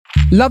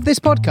Love this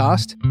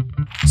podcast?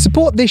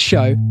 Support this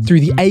show through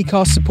the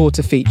Acast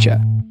supporter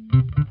feature.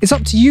 It's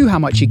up to you how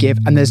much you give,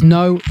 and there's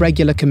no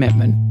regular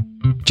commitment.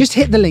 Just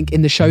hit the link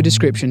in the show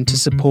description to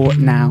support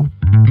now.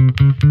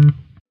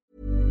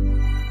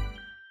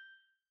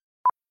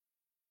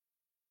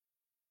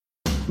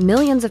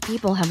 Millions of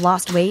people have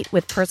lost weight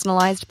with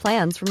personalized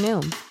plans from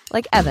Noom.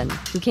 Like Evan,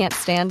 who can't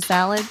stand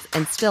salads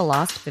and still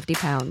lost 50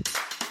 pounds.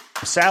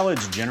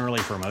 Salads generally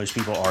for most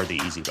people are the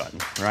easy button,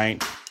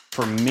 right?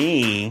 For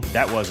me,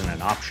 that wasn't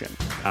an option.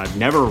 I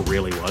never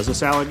really was a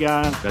salad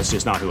guy. That's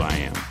just not who I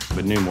am.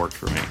 But Noom worked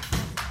for me.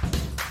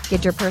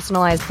 Get your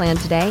personalized plan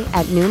today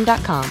at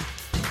Noom.com.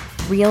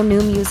 Real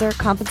Noom user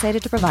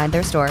compensated to provide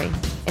their story.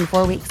 In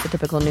 4 weeks, the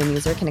typical Noom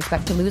user can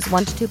expect to lose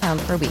 1 to 2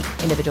 pounds per week.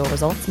 Individual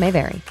results may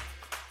vary.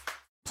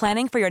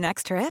 Planning for your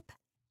next trip?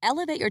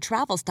 Elevate your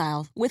travel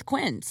style with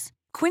Quince.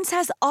 Quince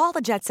has all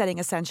the jet-setting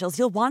essentials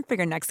you'll want for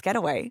your next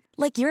getaway,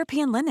 like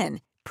European linen,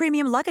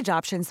 premium luggage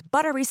options,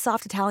 buttery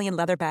soft Italian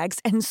leather bags,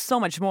 and so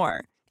much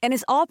more. And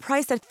is all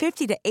priced at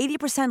 50 to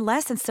 80%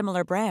 less than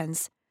similar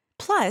brands.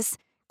 Plus,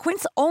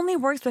 Quince only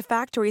works with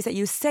factories that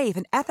use safe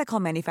and ethical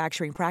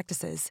manufacturing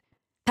practices.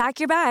 Pack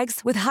your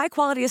bags with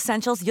high-quality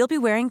essentials you'll be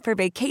wearing for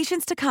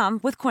vacations to come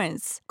with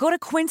Quince. Go to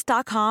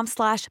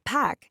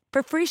quince.com/pack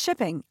for free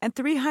shipping and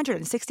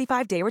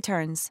 365-day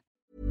returns.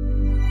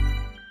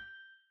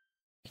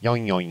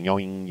 Yoing, yoing,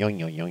 yoing, yoing,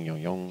 yoing, yoing,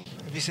 yoing, yoing.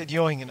 Have you said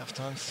yoing enough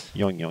times?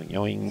 Yoing, yoing,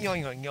 yoing.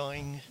 Yoing, yoing,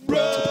 yoing.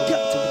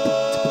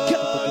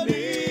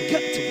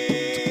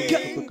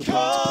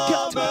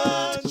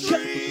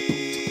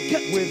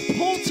 With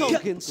Paul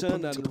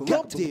Tomkinson and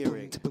Rob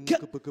Deering.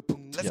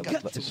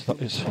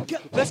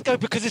 Let's go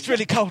because it's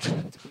really cold.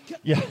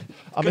 Yeah,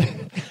 I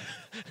mean,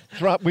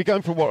 right, we're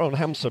going for a walk on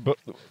Hampshire, but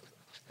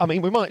I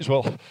mean, we might as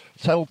well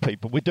tell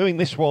people we're doing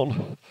this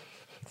one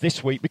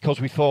this week because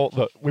we thought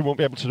that we won't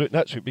be able to do it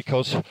next week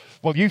because,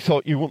 well, you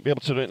thought you wouldn't be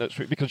able to do it next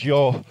week because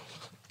you're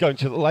going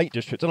to the Lake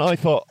District, and I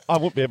thought I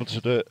wouldn't be able to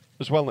do it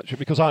as well next week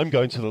because I'm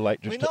going to the Lake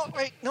District.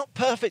 We're not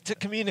perfect at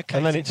communicating.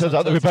 And then it turns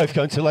out that we're both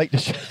going to the Lake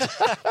District.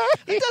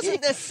 It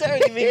doesn't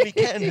necessarily mean we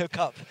can hook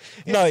up.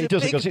 No, it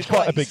doesn't, because it's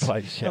quite a big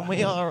place. Yeah. And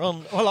we are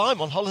on. Well, I'm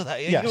on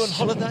holiday. Are Yes. you on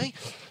holiday?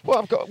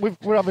 Well,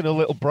 we're having a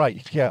little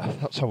break. Yeah,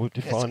 that's how we're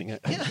defining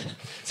it. Yeah.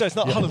 So it's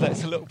not a holiday;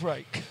 it's a little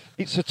break.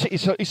 It's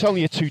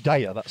only a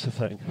 2-dayer. That's the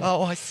thing.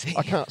 Oh, I see.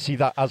 I can't see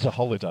that as a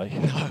holiday.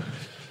 No.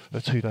 A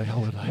 2-day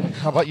holiday.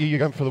 How about you? You're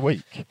going for the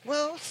week?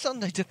 Well,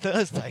 Sunday to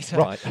Thursday. So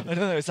Right. I don't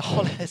know. It's a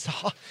holiday. It's a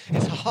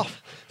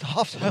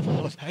half-term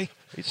holiday.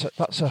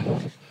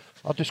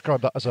 I'll describe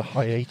that as a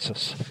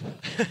hiatus.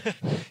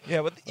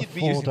 Yeah, well, you'd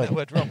be 4 using day. that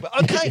word wrong, but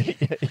okay.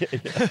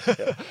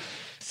 Yeah.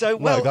 So,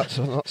 well, No,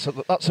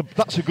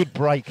 that's a good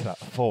break. That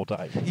 4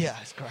 day. yeah,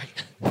 it's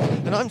great.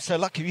 And I'm so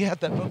lucky we had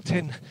that booked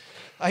in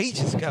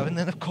ages ago, and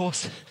then of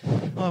course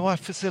my wife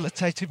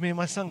facilitated me and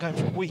my son going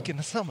for a week in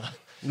the summer.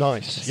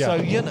 Nice. Yeah. So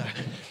you know,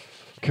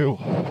 Cool.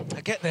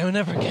 I get there and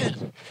never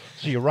again.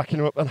 So you're racking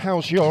them up. And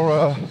how's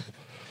your?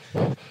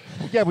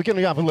 Yeah, we're going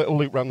to have a little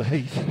loop around the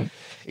heath.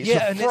 It's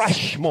a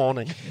fresh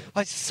morning.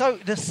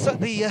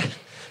 The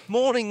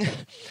morning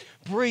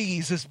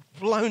breeze has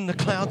blown the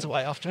clouds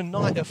away after a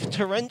night of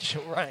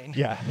torrential rain.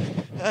 Yeah.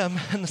 And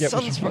the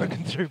sun's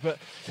broken through, but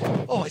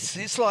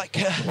it's like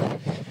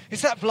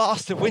it's that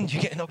blast of wind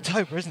you get in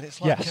October, isn't it? It's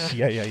like, Yes.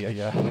 Yeah.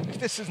 If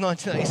this was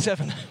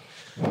 1987,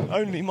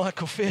 only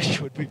Michael Fish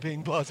would be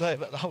being blasé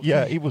about the whole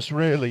Yeah, thing. it was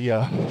really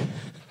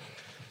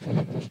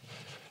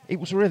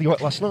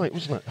wet last night,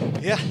 wasn't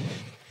it? Yeah.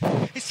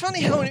 It's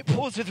funny how when it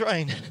pours with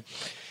rain,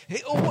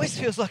 it always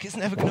feels like it's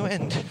never going to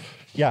end.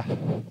 Yeah.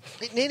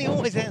 It nearly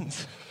always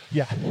ends.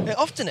 Yeah. It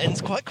often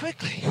ends quite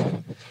quickly.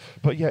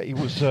 But yeah, it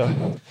was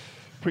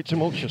pretty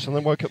tumultuous. And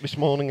then woke up this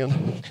morning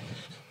and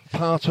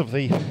part of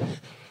the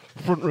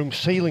front room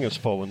ceiling has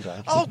fallen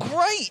down. Oh,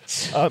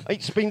 great!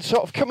 It's been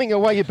sort of coming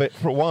away a bit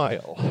for a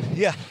while.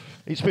 Yeah.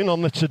 It's been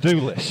on the to-do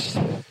list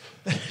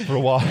for a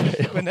while.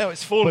 But now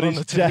it's fallen But on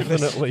the it's to-do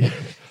list. definitely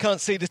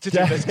Can't see the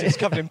to-do list. It's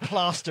covered in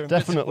plaster. And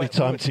bits of definitely wet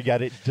time wood. to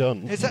get it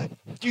done. Is that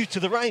due to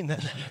the rain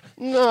then?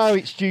 No,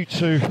 it's due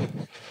to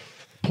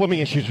plumbing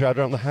issues we had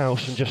around the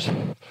house and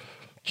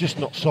just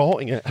not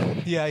sorting it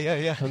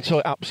Yeah. until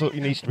it absolutely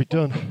needs to be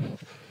done.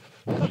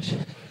 Gosh.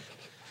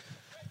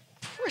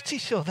 Pretty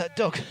sure that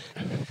dog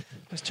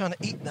was trying to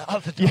eat that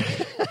other dog.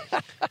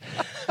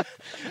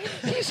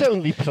 He's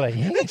only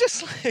playing. They're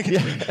just like...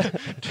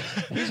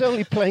 He's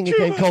only playing a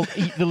game called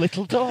Eat the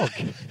Little Dog.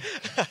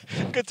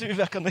 Good to be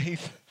back on the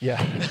heath.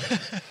 Yeah.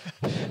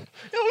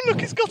 Oh,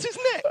 look, he's got his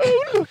neck.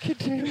 Oh, look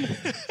at him.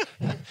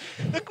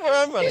 Look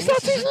where I'm running. Is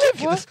that This his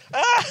ridiculous.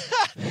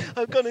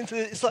 I've gone into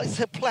it's like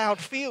a ploughed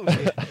field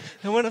here.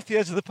 I went off the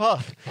edge of the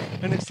path,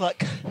 and it's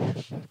like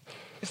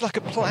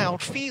a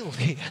ploughed field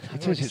here.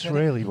 It is. It's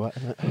really wet,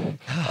 isn't it?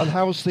 And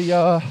how's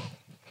the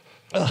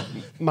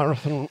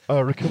marathon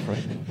recovery?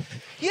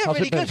 Yeah, How's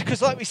really it been? good,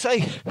 because like we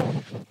say,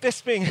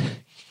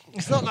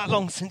 it's not that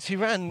long since he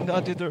ran. I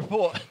did the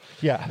report.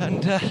 Yeah.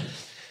 And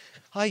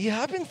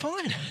I've been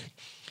fine.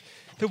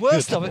 The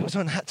worst of it was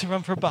when I had to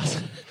run for a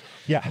bus.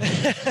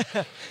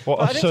 Yeah.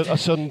 What, a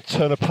sudden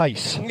turn of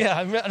pace.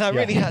 Yeah, and I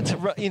really had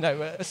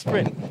to, a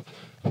sprint.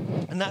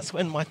 And that's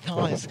when my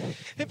thighs...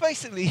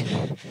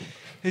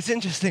 It's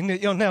interesting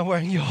that you're now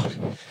wearing your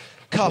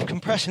calf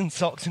compression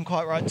socks, and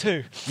quite right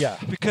too. Yeah.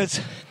 Because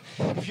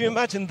if you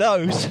imagine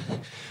those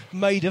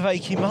made of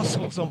achy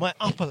muscles on my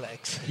upper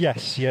legs...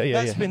 Yes,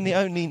 That's been the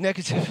only not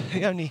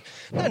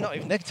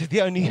even negative,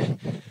 the only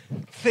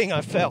thing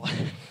I've felt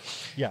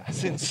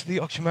since the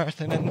Yorkshire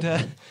Marathon.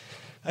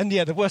 And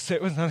the worst of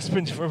it was when I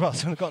sprinted for a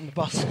bus. When I got on the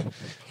bus,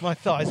 my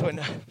thighs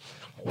went,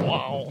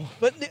 wow.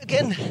 But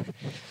again,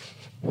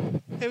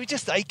 they were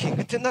just aching.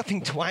 It did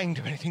nothing twanged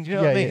or anything. Do you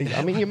know what I mean? Yeah.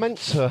 I mean, you're meant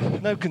to...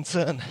 No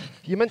concern.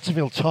 You're meant to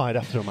feel tired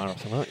after a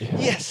marathon, aren't you?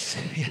 Yes.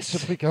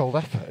 It's a big old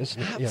effort,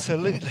 isn't it?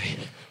 Absolutely.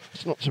 Yeah.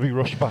 It's not to be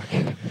rushed back.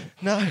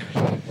 No.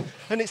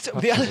 And it's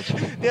the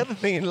other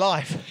thing in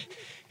life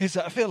is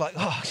that I feel like,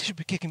 I should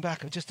be kicking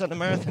back. I've just done a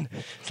marathon.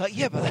 It's like,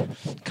 yeah, but I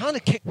kind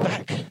of kicked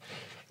back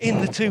in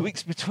the 2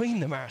 weeks between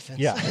the marathons.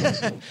 Yeah.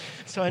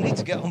 So I need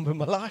to get on with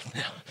my life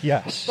now.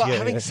 Yes. But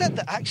having said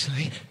that,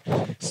 actually,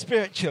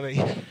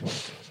 spiritually,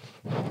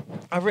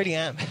 I really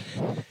am.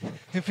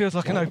 It feels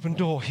like an open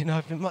door.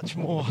 I've been much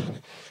more...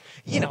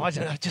 I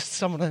don't know, just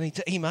someone I need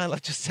to email.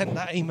 I've just sent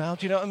that email.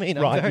 Do you know what I mean?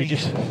 Right,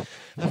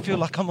 I feel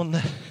like I'm on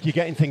the... You're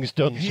getting things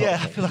done. Yeah,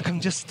 I feel like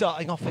I'm just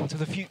starting off into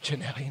the future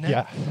now,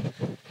 Yeah.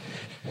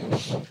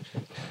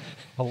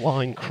 A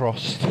line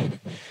crossed.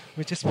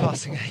 We're just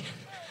passing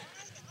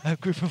a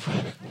group of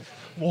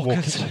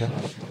walkers.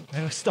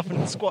 They were stopping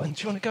and squatting.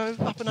 Do you want to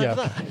go up and over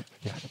that?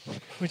 Yeah.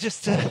 We're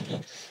just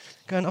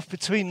going off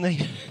between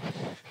the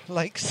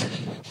lakes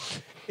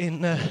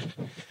in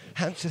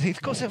Hampstead Heath.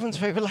 Of course, everyone's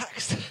very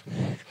relaxed.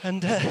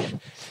 And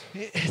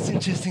it's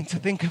interesting to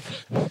think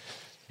of,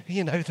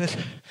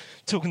 that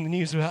talking the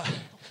news about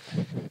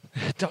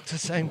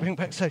doctors saying bring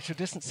back social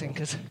distancing,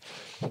 because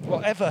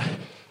whatever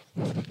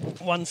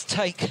one's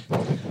take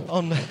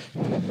on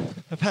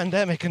the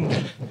pandemic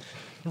and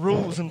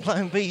rules and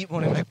plan B, eat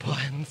morning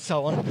magpie and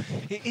so on,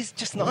 it is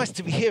just nice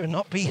to be here and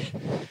not be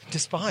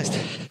despised.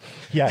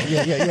 Yeah.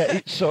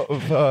 It's sort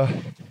of...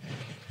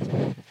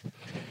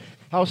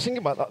 I was thinking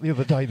about that the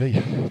other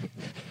day,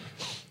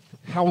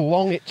 how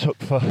long it took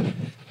for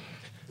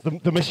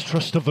the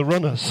mistrust of the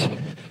runners.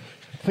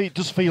 It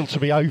does feel to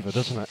be over,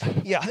 doesn't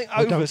it? Yeah, I think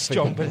over's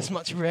strong, but it's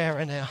much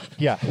rarer now.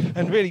 Yeah.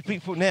 And really,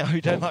 people now who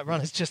don't like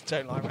runners just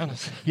don't like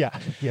runners. Yeah.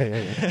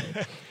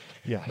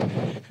 Yeah.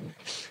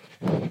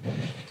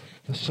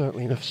 There's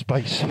certainly enough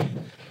space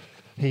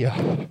here.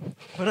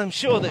 But I'm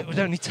sure that it would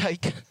only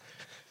take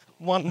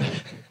one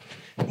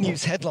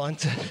news headline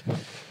to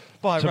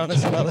buy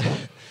runners another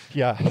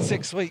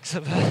 6 weeks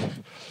of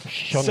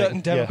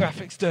certain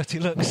demographics' dirty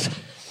looks.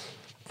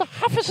 The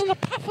huffers and the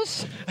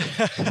puffers.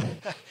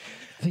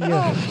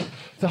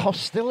 The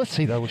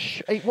hostility, though,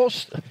 it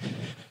was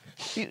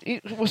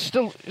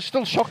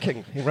still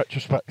shocking in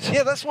retrospect.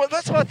 Yeah, that's what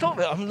I thought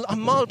of it.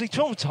 I'm mildly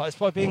traumatised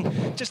by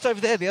being just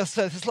over there, the other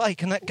side of this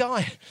lake, and that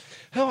guy,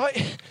 who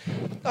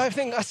I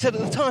think I said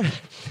at the time,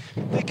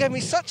 they gave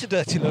me such a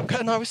dirty look,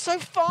 and I was so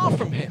far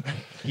from him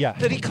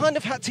that he kind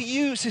of had to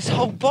use his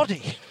whole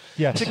body.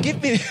 Yes. To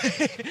give me...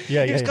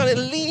 he was kind of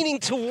leaning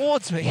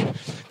towards me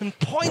and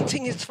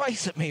pointing his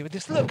face at me with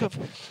this look of...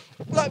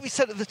 Like we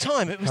said at the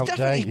time, it was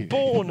definitely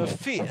born of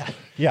fear.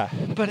 Yeah.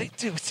 But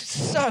it was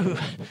so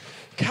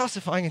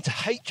calcifying into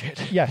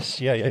hatred. Yes,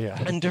 yeah.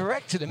 And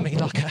directed at me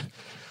like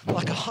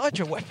a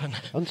Hydra weapon.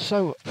 And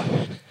so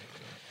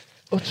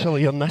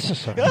utterly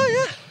unnecessary.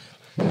 Oh,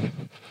 yeah.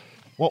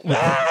 What with,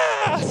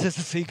 says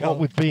the seagull. What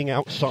with being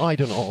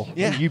outside and all,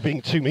 and you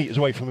being 2 metres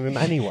away from him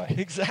anyway.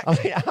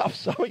 Exactly. I mean, I'm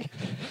sorry.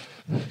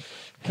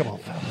 Come on,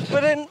 fellas.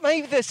 But then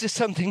maybe there's just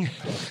something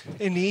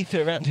in the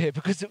ether around here,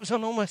 because it was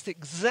on almost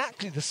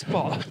exactly the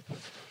spot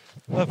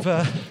of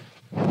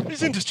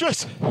he's in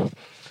distress.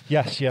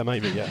 Yes, yeah,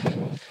 maybe, yeah.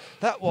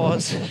 That's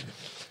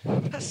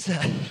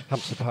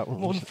Hampstead Park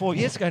more than 4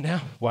 years ago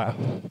now. Wow.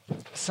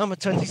 Summer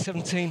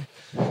 2017.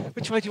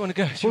 Which way do you want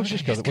to go? We'll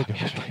just go.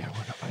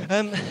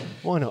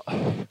 Why not?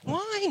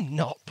 Why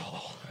not,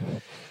 Paul?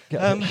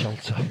 Get a bit of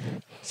shelter.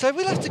 So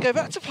we'll have to go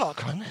back to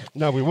Parkrun.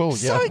 No, we will,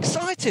 So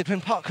excited when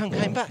Parkrun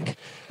came back.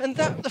 And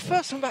the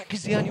first one back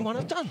is the only one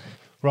I've done.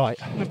 Right.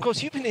 And of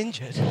course, you've been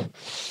injured.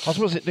 I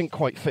suppose it didn't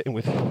quite fit in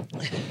with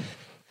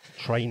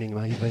training,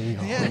 maybe.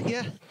 Or...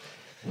 Yeah.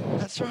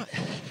 That's right.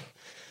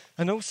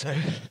 And also,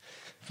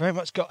 very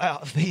much got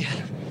out of the...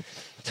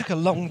 took a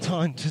long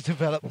time to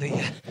develop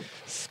the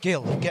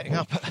skill of getting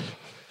up at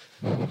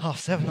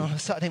 7:30 on a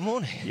Saturday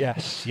morning.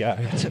 Yes, yeah.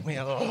 It took me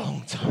a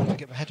long time to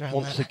get my head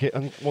around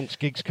that. Once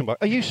gigs come back.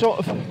 Are you sort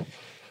of...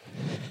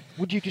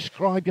 Would you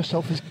describe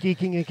yourself as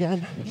gigging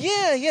again?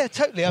 Yeah,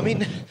 totally. I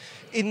mean,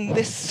 in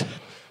this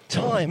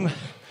time,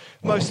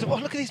 most of... Oh,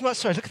 look at these mushrooms.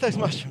 Sorry, look at those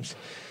mushrooms.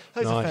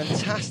 Those are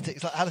fantastic.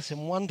 It's like Alice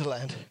in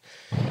Wonderland.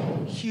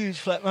 Huge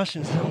flat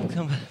mushrooms.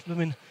 Some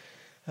blooming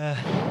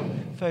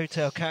fairy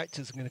tale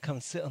characters are going to come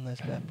and sit on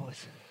those bad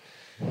boys.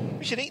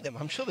 We should eat them.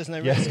 I'm sure there's no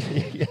risk.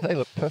 Yeah, they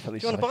look perfectly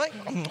safe. Do you want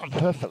a bite?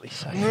 Perfectly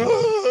safe.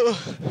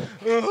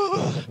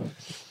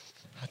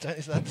 I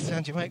Is that the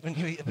sound you make when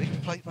you eat a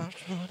big plate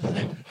mushroom? I don't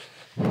know.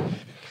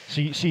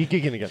 So you're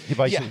gigging again. You're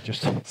basically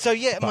just... So,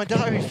 yeah, my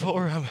diary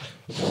for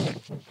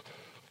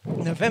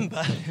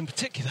November, in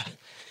particular,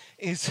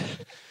 is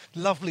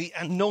lovely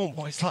and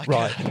normal. It's like,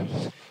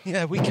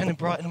 weekend in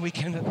Brighton,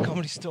 weekend at the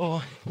Comedy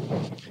Store,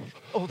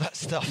 all that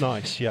stuff.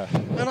 Nice, yeah.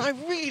 And I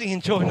really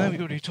enjoy, I know we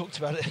already talked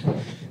about it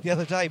the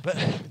other day, but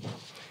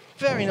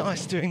very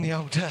nice doing the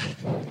old...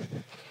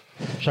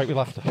 Shake with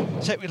laughter.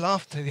 Shake with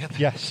laughter the other day.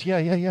 Yes, yeah.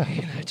 You know,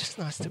 just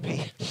nice to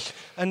be.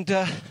 And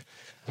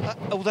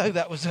although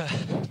that was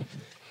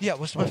it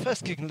was my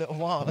first gig in a little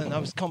while, and I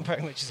was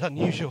comparing, which is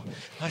unusual,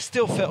 I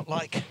still felt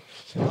like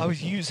I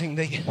was using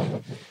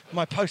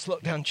my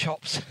post-lockdown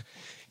chops.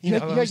 I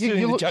was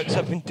doing the jokes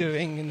I've been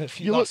doing in the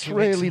few You last looked few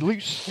really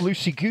weeks.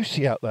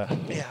 loosey-goosey out there.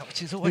 Yeah,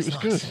 which is always nice.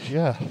 It nice. was good,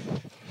 yeah.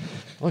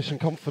 Nice and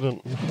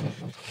confident.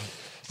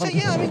 So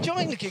yeah, I'm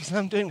enjoying the gigs and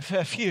I'm doing a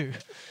fair few,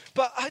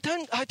 but I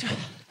don't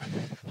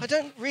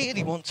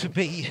really want to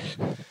be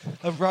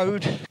a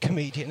road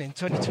comedian in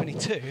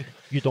 2022.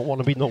 You don't want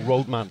to be no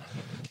road man.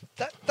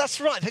 That's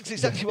right. That's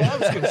exactly what I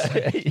was going to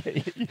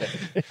say.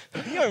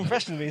 Your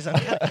impression of me is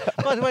uncanny.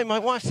 By the way, my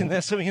wife's in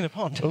there swimming in a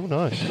pond. Oh,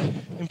 nice.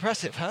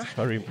 Impressive, huh?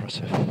 Very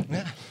impressive.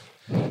 Yeah.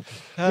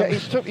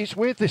 It's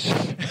weird this...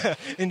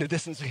 In the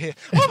distance we hear,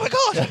 oh my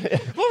God,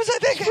 what was I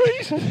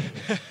thinking?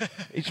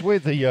 It's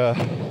weird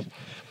the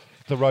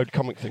road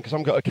comic thing, because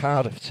I've got a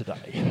Cardiff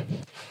today.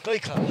 Glee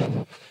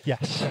Club.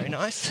 Yes. Very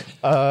nice.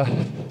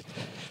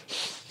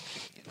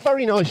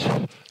 Very nice.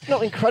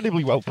 Not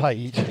incredibly well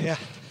paid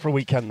for a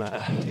weekend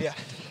there. Yeah.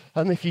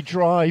 And if you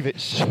drive,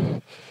 it's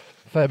a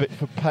fair bit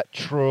for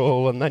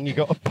petrol, and then you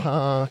got to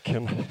park,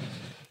 and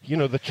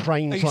the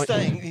trains.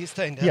 Are you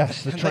staying down?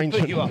 Yes, the trains. They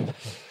put you up.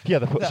 Yeah,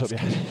 they put us up.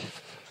 Yeah.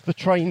 The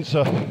trains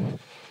are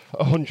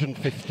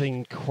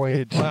 115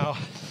 quid. Wow.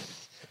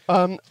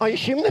 I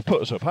assume they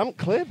put us up. I haven't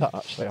cleared that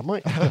actually. I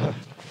might.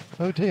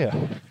 Oh dear.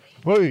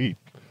 Wait,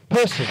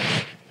 Percy,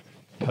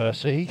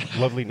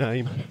 lovely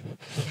name.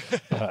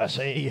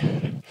 Percy.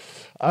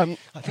 I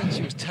think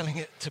she was telling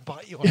it to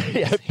bite you on the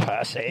Yeah,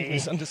 Percy.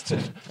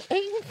 Misunderstood.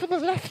 Aim for the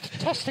left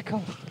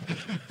testicle.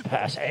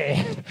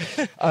 Percy.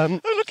 Oh,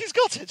 look, he's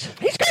got it.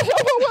 He's got it.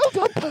 Oh,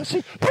 well done,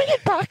 Percy. Bring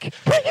it back.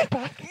 Bring it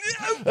back.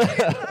 No, bring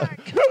it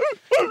back.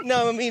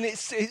 No, I mean,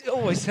 it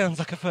always sounds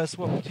like a first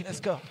world... Let's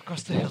go up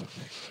across the hill.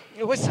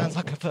 It always sounds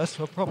like a first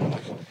world problem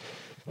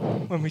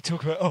when we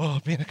talk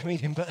about, being a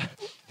comedian, but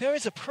there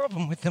is a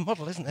problem with the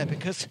model, isn't there?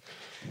 Because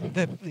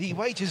the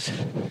wages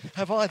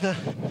have either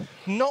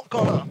not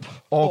gone up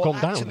or gone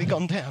actually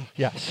gone down.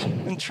 Yes.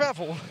 And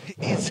travel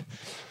is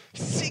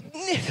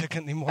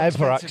significantly more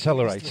Ever expensive.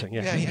 accelerating,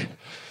 yeah.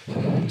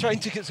 Train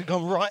tickets have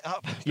gone right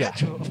up. Yeah.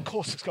 Petrol, of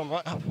course, has gone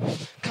right up.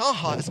 Car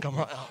hire's gone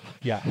right up.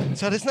 Yeah.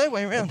 So there's no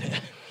way around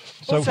it.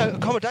 So- Also,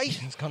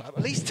 accommodation's gone up.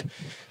 At least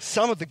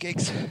some of the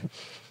gigs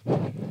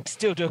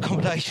still do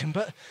accommodation,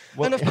 but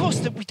and of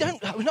course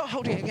we're not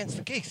holding it against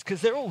the gigs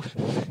because they're all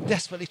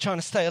desperately trying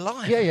to stay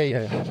alive.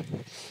 Yeah.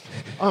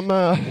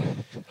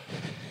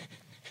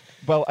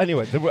 Well,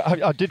 anyway,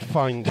 I did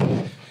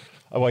find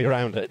a way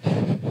around it.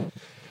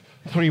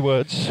 3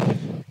 words.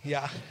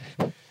 Yeah.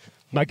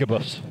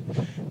 Megabus.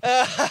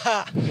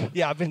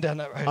 Yeah, I've been down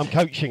that road. I'm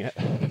coaching it.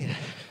 Yeah.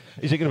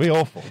 Is it going to be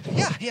awful?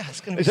 Yeah,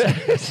 it's going to Is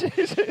be.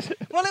 it?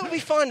 Well, it'll be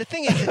fine. The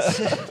thing is,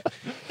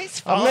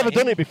 it's fine. I've never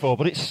done it before,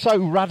 but it's so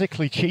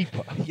radically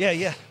cheaper.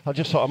 Yeah. I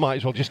just thought I might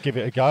as well just give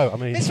it a go. I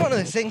mean, It's one of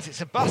those things.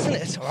 It's a bus, and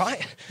it's all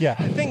right. Yeah.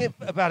 The thing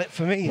about it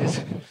for me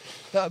is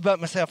that I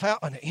burnt myself out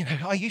on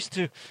it. I used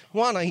to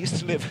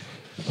live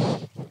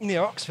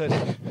near Oxford,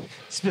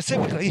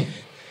 specifically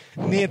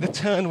near the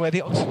turn where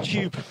the Oxford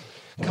Tube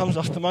comes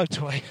off the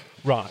motorway.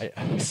 right.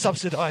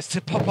 Subsidised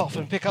to pop off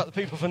and pick up the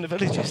people from the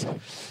villages.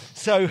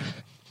 So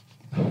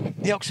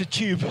the Oxford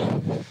Tube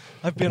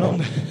I've been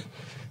on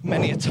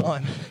many a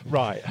time.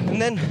 Right.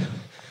 And then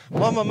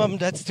while my mum and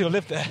dad still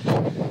lived there,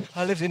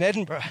 I lived in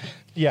Edinburgh.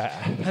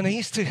 Yeah. And I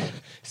used to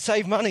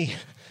save money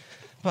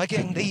by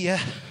getting the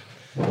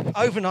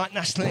overnight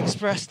National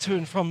Express to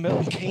and from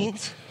Milton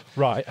Keynes.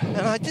 Right.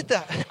 And I did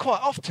that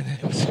quite often, and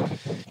it was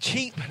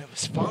cheap and it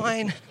was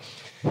fine.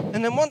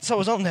 And then once I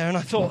was on there and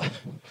I thought,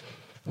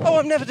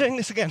 I'm never doing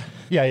this again.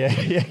 Yeah.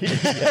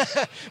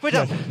 We're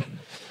done.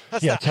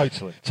 That's Yeah, that.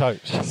 totally.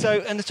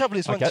 So, and the trouble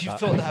is, I once get you've that.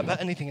 thought that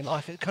about anything in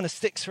life, it kind of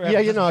sticks forever.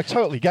 Yeah, doesn't I it?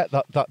 totally get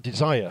that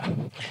desire.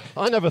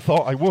 I never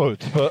thought I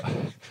would, but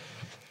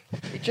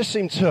it just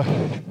seemed to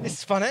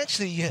It's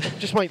financially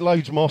just make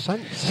loads more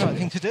sense. the right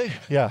thing to do.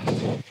 Yeah.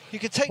 You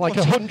could take Like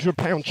more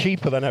 £100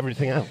 cheaper than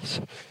everything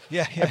else.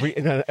 Yeah.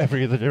 In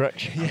every other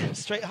direction. Yeah,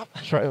 straight up.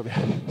 Straight up,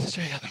 yeah.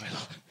 Straight up the middle.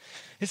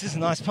 This is a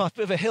nice path,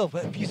 bit of a hill,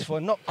 but beautiful,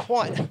 and not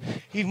quite,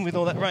 even with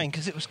all that rain,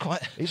 because it was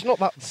quite It's not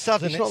that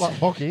sudden. It's not that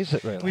boggy, is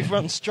it, really? We've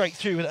run straight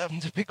through without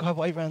having to pick our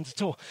way round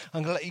at all.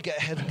 I'm going to let you get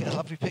ahead and get a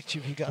lovely picture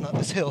of you going up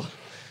this hill.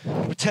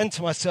 Pretend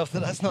to myself that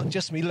that's not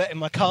just me letting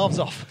my calves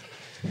off.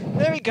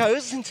 There he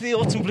goes, into the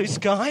autumn blue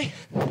sky.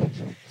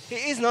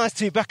 It is nice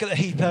to be back at the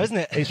Heath, though, isn't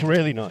it? It's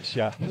really nice,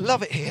 yeah.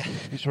 Love it here.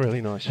 It's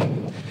really nice.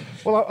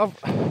 Well,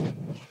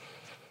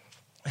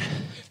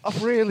 I'm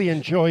really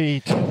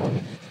enjoying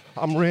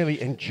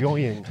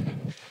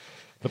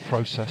the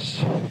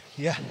process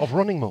Yeah. of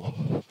running more.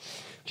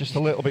 Just a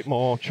little bit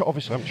more.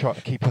 Obviously, I'm trying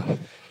to keep a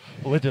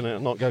lid in it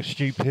and not go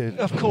stupid.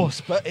 Of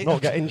course, but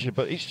Not get injured,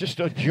 but it's just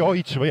a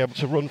joy to be able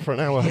to run for an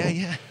hour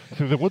Yeah.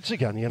 through the woods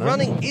again, you know.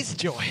 Running is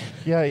joy,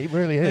 Yeah, it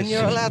really is. and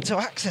you're allowed to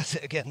access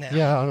it again now.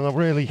 Yeah,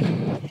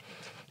 and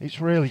it's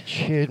really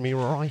cheered me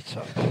right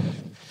up.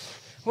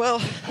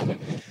 Well,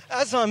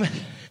 as I'm,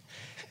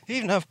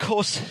 even though of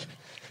course,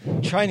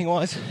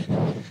 training-wise,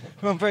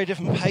 we're on very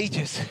different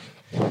pages,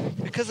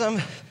 because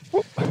I'm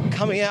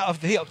coming out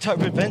of the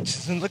October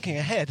Adventures and looking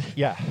ahead,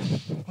 Yeah.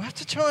 we'll have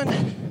to try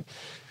and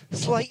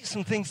slate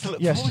some things to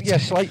look Yes, forward yeah,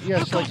 to. slate- yeah,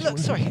 oh slate God, look,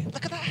 some- sorry,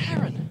 look at that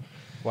heron.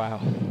 Wow.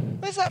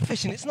 Where's that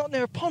fishing? It's not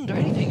near a pond or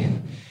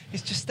anything.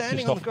 It's just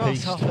standing Just on the off grass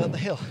piste. halfway up the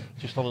hill.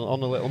 Just on a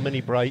little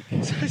mini break.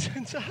 So it's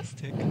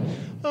fantastic.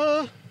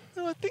 No,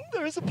 I think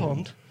there is a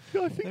pond.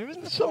 I think There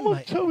isn't a pond, someone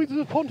mate. told me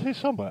there's a pond here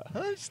somewhere.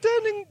 I'm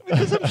standing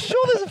because I'm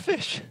sure there's a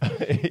fish.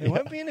 There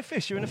won't be any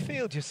fish. You're in a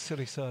field, you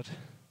silly sod.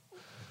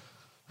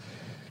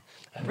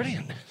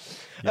 Brilliant.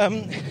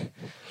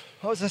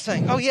 What was I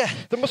saying? Oh yeah,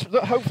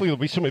 Hopefully there'll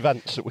be some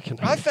events that we can.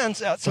 I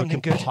found out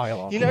something can good. pile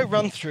on. You know,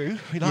 Run Through.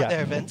 We like Yeah.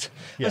 their events.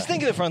 I Yeah. was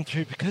thinking of Run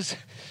Through because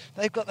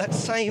they've got that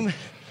same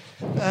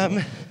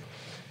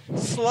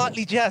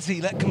slightly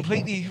jazzy, that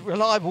completely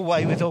reliable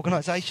way with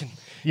organisation.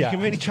 Yeah. You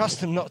can really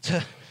trust them not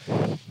to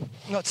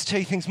tell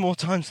you things more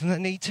times than they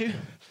need to.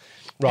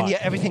 Right. And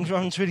yet everything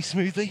runs really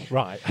smoothly.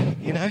 Right.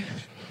 You know?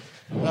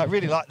 And I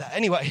really like that.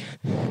 Anyway,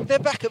 they're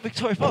back at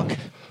Victoria Park.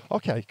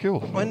 Okay,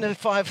 cool. When the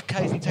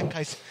 5Ks and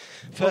 10Ks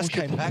first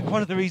came back,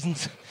 one of the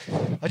reasons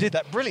I did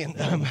that brilliant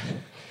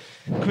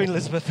Queen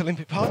Elizabeth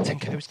Olympic Park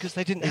 10K was because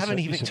they didn't have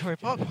any Victoria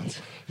Park ones.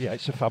 Yeah,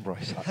 it's a fab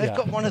race. They've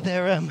got one of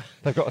their...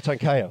 They've got a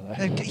 10K over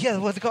there.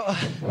 they've got a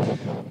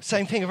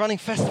same thing, a running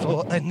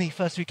festival in the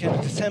first weekend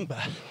of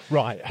December.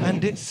 Right.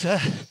 And it's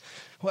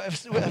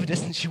whatever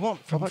distance you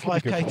want, from Oh, that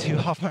could be 5K good.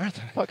 to half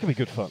marathon. That could be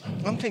good fun.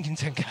 I'm thinking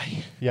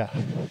 10K. Yeah.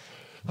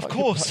 Of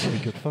course. That could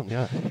be good fun,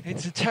 yeah.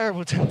 It's a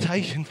terrible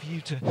temptation for you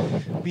to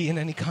be in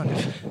any kind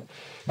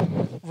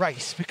of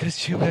race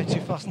because you'll go too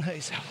fast and hurt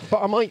yourself.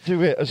 But I might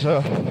do it as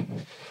a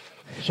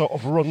sort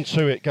of run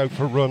to it, go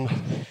for a run,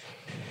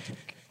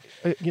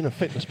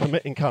 fitness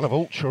permitting kind of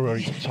ultra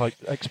type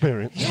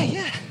experience.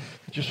 Yeah.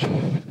 Just,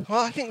 Well,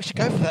 I think we should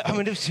go for that. I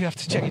mean, obviously you have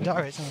to check your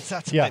diaries on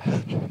Saturday. Yeah.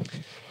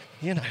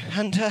 But,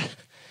 and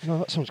no,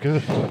 that sounds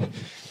good.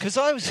 because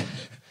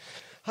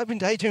I've been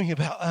daydreaming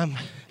about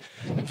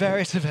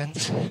various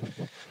events,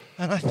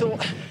 and I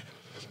thought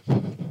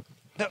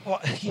that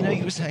what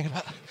you were saying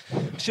about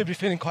I should be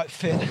feeling quite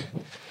fit.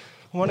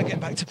 I want to get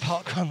back to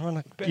parkrun, run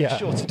a bit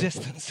shorter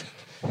distance.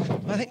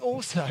 I think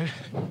also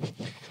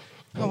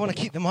I want to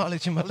keep the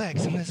mileage in my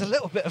legs, and there's a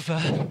little bit of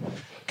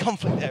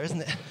conflict there,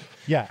 isn't it?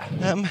 Yeah.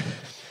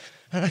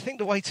 And I think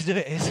the way to do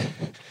it is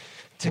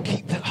to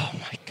keep the... Oh,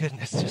 my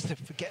goodness, just to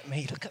forget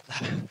me. Look at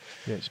that.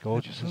 Yeah, it's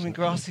gorgeous, isn't Blooming it?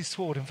 grassy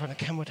sward in front of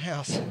Kenwood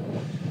House.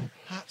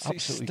 Absolutely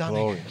stunning.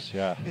 Glorious,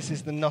 yeah. This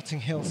is the Notting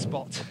Hill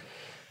spot.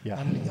 Yeah.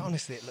 And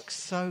honestly, it looks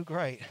so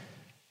great.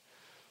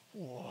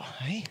 Whoa,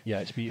 hey? Yeah,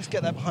 it's Let's beautiful.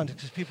 get that behind it,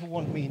 because people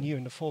want me and you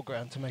in the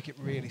foreground to make it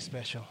really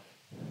special.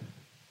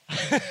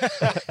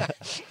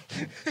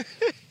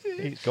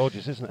 It's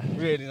gorgeous, isn't it?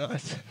 Really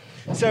nice.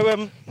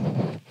 So,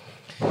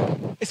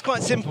 it's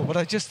quite simple, but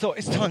I just thought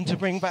it's time to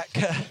bring back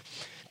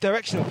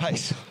directional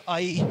pace,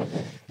 i.e.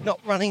 not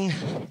running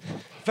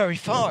very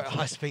far at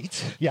high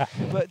speeds, Yeah.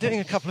 but doing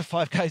a couple of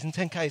 5Ks and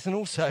 10Ks, and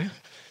also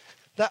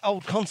that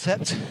old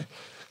concept,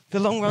 the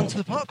long run to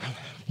the parkrun.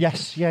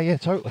 Yes, yeah,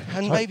 totally.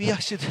 And maybe I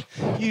should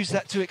use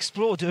that to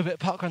explore, do a bit of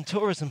parkrun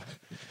tourism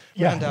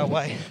around our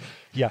way.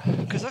 Yeah.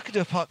 Because I could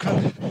do a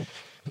parkrun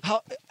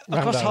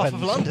across our half of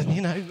ends. London,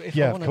 if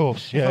Yeah, I of want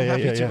course. If Yeah, I'm yeah,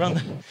 happy yeah, to yeah.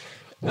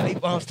 run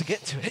 8 miles to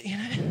get to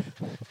it,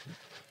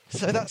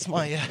 So that's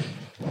my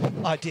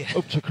idea.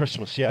 Up to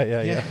Christmas,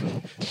 yeah.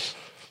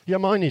 Yeah,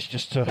 mine is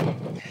just to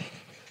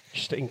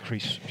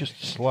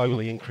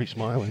slowly increase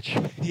mileage.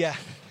 Yeah.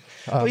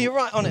 Well, you're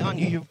right on it, aren't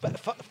you? You're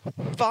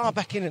far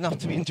back in enough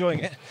to be enjoying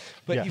it,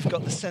 but Yeah. you've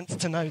got the sense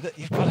to know that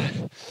you've got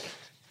to...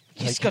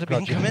 It's got to be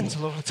gradually.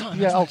 incremental all the time.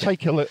 Yeah, hasn't I'll it?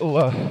 take a little.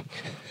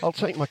 I'll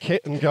take my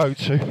kit and go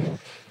to.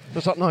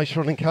 There's that nice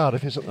run in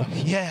Cardiff, isn't there?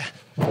 Yeah.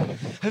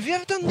 Have you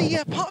ever done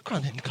the park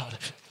run in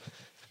Cardiff?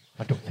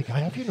 I don't think I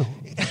have, you know.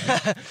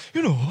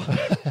 Do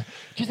Do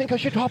you think I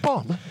should hop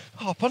on?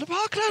 hop on a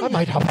park run. I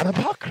might hop on a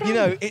park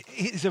run. It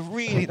is a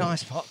really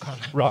nice park run.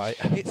 Right.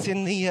 It's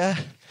in the...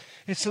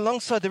 it's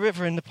alongside the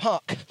river in the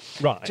park.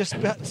 Right. Just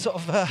about sort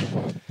of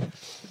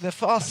the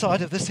far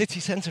side of the city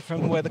centre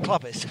from where the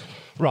club is.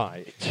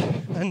 Right.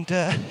 And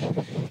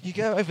you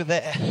go over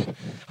there.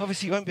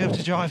 Obviously, you won't be able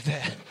to drive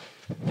there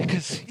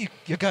because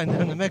you're going there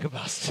on the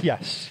megabus.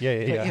 Yes. But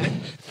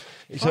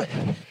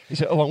Yeah. Is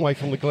it a long way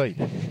from the Glebe?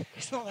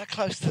 it's not that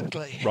close to the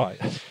Glebe. Right.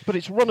 But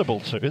it's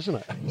runnable too, isn't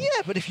it? Yeah,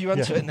 but if you run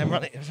Yeah. to it and then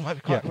run it might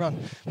be quite Yeah. a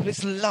run. But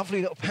it's a lovely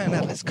little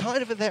panhandle. It's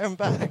kind of a there and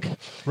back.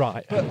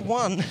 Right. But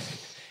one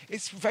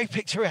it's very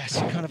picturesque.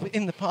 You're kind of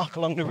in the park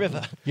along the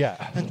river.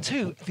 Yeah. And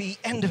 2, the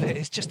end of it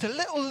is just a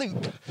little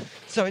loop,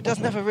 so it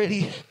doesn't have a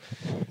really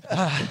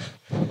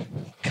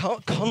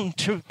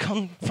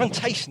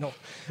confrontational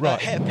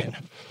hairpin.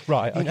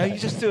 Right. You know, okay. you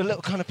just do a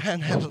little kind of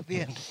panhandle at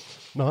the end.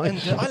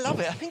 Nice. And I love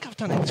it. I think I've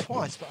done it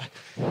twice, but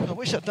I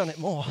wish I'd done it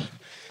more.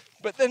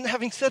 But then,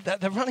 having said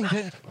that, they're running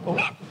down.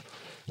 Oh,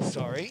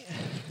 sorry.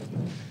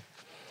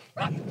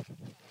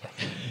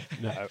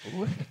 No.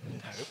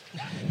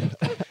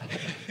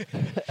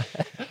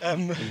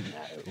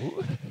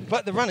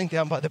 But the running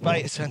down by the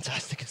bay is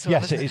fantastic as well.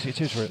 Yes, isn't it is.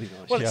 It is really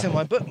nice. Well, yeah. it's in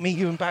my book. Me,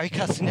 you, and Barry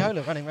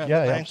Castagnola running around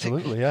Yeah, the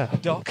absolutely. Yeah.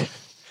 dock.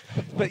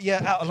 But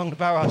yeah, out along the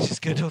barrage is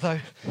good. Although,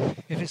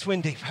 if it's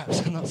windy,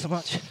 perhaps not so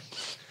much.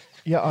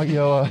 Yeah. I'd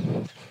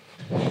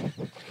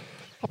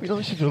be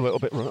nice to do a little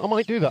bit run. I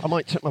might do that. I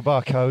might take my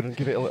barcode and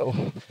give it a little.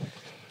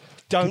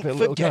 Don't give it a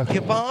little forget go.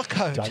 your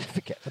barcode. Don't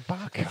forget the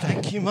barcode.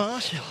 Thank you,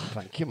 Marshall.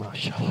 Thank you,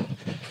 Marshall.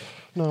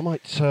 No, I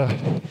might.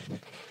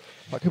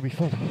 That could be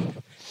fun.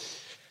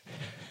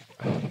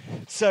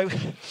 So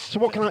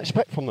what can I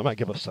expect from the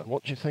Megabus then?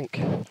 What do you think?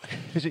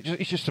 Is it?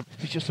 It's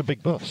just a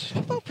big bus.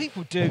 well,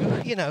 people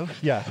do, you know.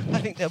 Yeah. I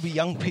think there'll be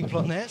young people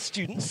on there,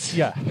 students.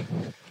 Yeah.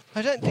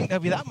 I don't think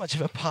there'll be that much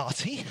of a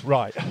party.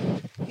 Right.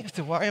 You have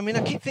to worry. I mean,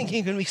 I keep thinking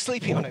you're going to be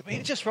sleeping on it, but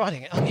you're just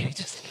riding it, aren't you? You're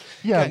just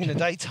Yeah. going in the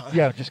daytime.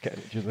 Yeah, just getting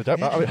it during the day.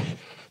 Yeah.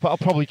 But I'll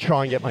probably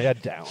try and get my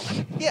head down.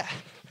 Yeah.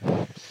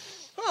 Well,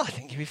 I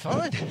think you'll be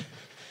fine.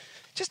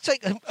 Just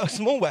take a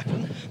small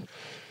weapon.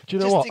 Do you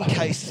know just what? in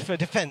case, for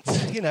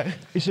defence, you know.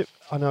 Is it?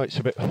 I know it's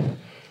a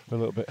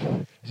little bit.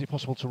 Is it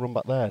possible to run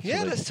back there?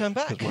 Yeah, let's turn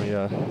back. 'Cause my,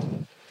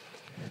 Well,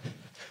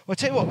 I'll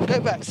tell you what, we'll go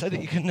back so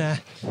that you can,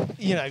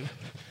 you know.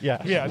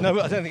 yeah. Yeah, no,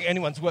 I don't think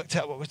anyone's worked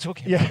out what we're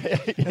talking Yeah.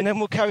 about. And then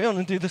we'll carry on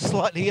and do the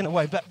slightly inner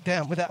way back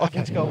down without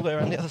having to go all the way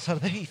around the other side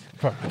of the heath.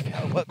 Fair enough, yeah.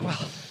 That'll work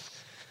well.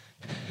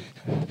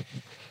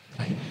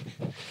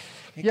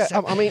 Yeah,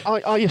 Except- I mean,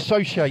 I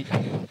associate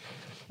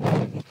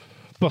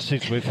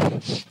buses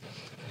with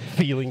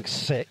feeling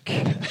sick,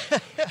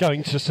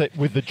 going to sit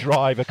with the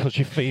driver because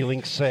you're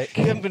feeling sick.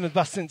 You haven't been on the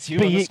bus since you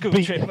were on a school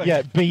trip. have you?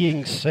 Yeah,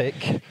 being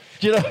sick.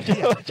 Do you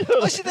know?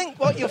 I should think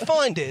what you'll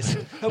find is,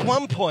 at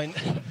one point,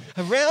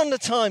 around the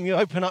time you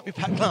open up your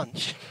packed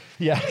lunch,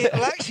 Yeah.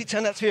 it'll actually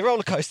turn out to be a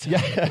roller coaster.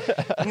 Yeah.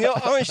 And your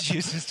orange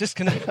juice is just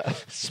going to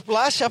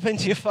splash up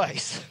into your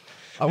face.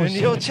 I was-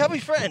 And your chubby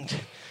friend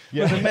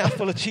Yeah. with a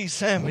mouthful of cheese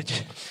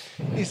sandwich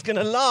is going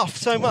to laugh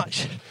so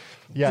much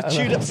Yeah, the and,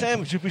 chewed up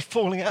sandwich will be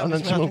falling out and of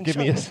then his mouth someone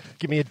in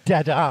give me a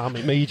dead arm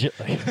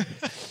immediately.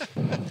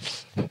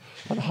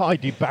 And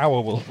Heidi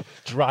Bauer will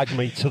drag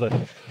me to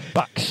the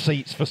back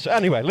seats for.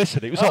 Anyway,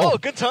 listen, it was all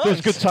good times. It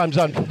was good times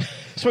and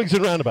swings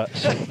and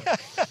roundabouts.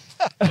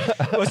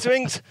 Well,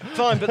 swings,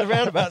 fine, but the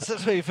roundabouts,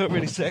 that's where you feel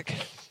really sick.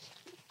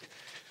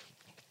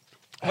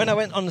 When I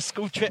went on a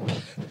school trip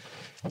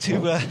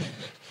to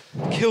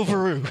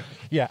Kilvaroo,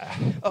 Yeah,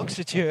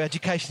 Oxfordshire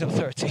Education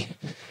Authority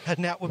had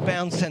an Outward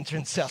Bound centre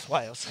in South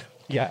Wales,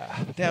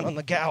 yeah, down on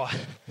the Gower.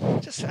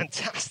 Just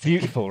fantastic.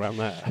 beautiful around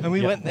there. And we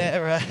Yeah. went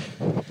there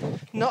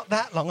not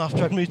that long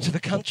after I'd moved to the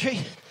country.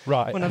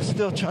 Right. When I was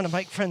still trying to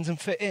make friends and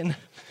fit in,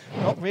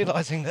 not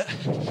realising that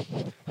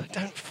I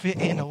don't fit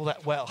in all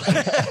that well.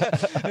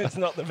 It's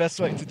not the best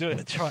way to do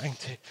it, trying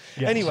to.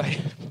 Yes.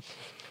 Anyway,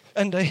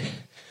 and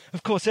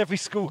of course every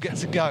school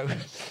gets a go.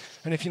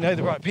 And if you know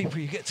the right people,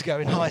 you get to go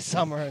in high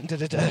summer and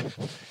da-da-da.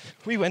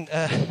 We went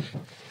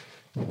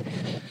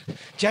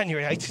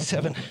January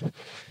 87.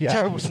 Yeah.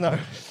 Terrible snow.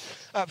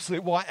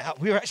 Absolute whiteout.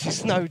 We were actually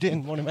snowed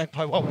in Morning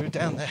Magpie while we were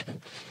down there.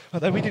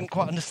 Although we didn't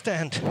quite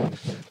understand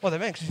what they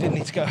meant because we didn't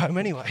need to go home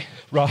anyway.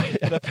 Right.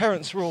 Their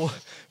parents were all,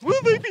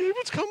 will they be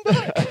able to come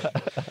back?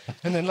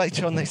 And then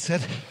later on they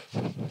said,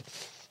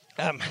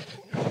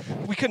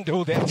 we couldn't do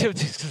all the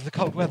activities because of the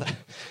cold weather.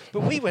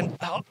 But we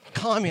went out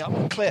climbing up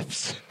the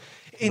cliffs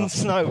in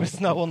snow with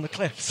snow on the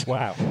cliffs.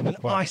 Wow. And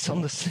Wow. ice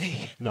on the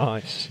sea.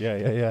 Nice.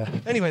 Yeah.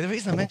 Anyway, the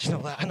reason I mention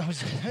all that, and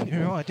don't get me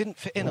wrong, I didn't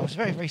fit in, I was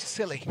very, very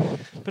silly.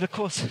 But of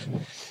course,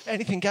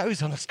 anything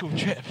goes on a school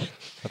trip.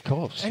 Of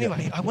course.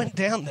 Anyway, I went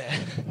down there,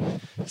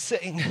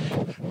 sitting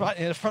right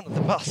near the front of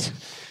the bus,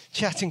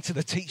 chatting to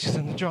the teachers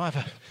and the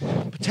driver,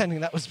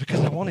 pretending that was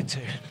because I wanted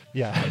to.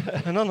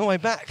 Yeah. And on the way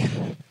back,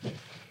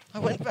 I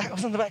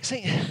was on the back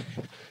seat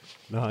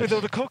Nice. with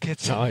all the cool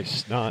kids.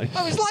 Nice. I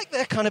was like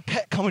their kind of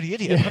pet comedy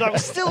idiot, but I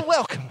was still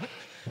welcome.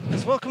 I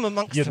was welcome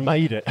amongst You'd them.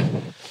 made it.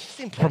 It's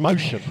important.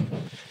 Promotion.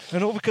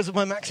 And all because of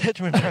my Max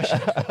Headroom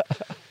impression.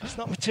 It's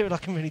not material I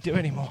can really do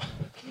anymore.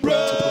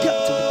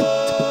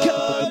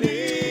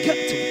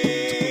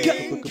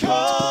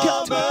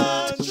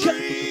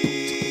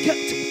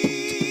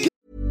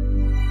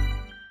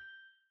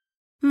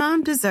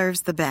 Mom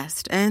deserves the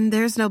best, and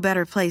there's no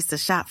better place to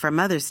shop for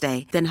Mother's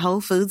Day than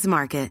Whole Foods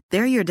Market.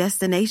 They're your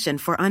destination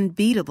for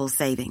unbeatable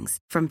savings,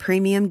 from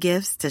premium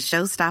gifts to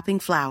show-stopping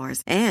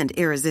flowers and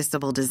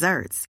irresistible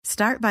desserts.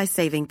 Start by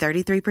saving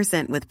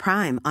 33% with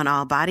Prime on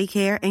all body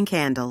care and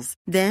candles.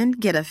 Then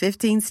get a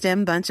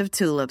 15-stem bunch of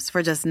tulips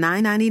for just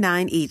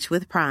 $9.99 each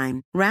with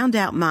Prime. Round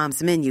out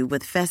Mom's menu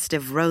with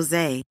festive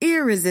rosé,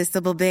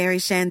 irresistible berry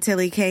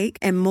chantilly cake,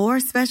 and more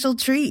special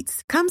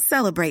treats. Come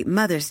celebrate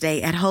Mother's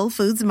Day at Whole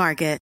Foods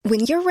Market. When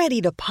you're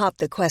ready to pop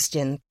the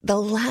question, the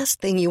last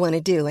thing you want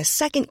to do is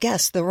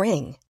second-guess the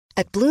ring.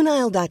 At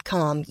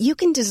BlueNile.com, you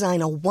can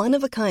design a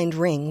one-of-a-kind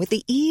ring with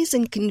the ease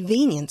and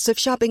convenience of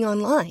shopping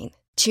online.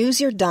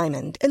 Choose your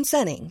diamond and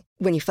setting.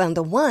 When you find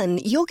the one,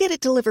 you'll get it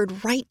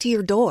delivered right to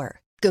your door.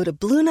 Go to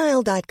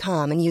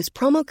BlueNile.com and use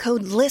promo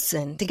code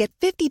LISTEN to get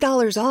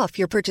 $50 off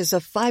your purchase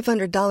of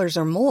 $500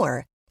 or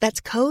more.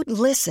 That's code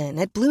LISTEN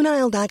at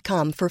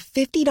BlueNile.com for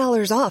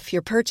 $50 off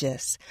your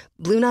purchase.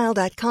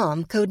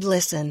 BlueNile.com, code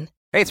LISTEN.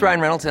 Hey, it's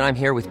Ryan Reynolds, and I'm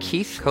here with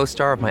Keith,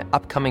 co-star of my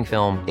upcoming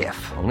film, If,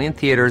 only in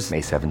theaters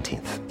May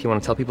 17th. Do you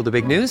want to tell people the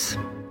big news?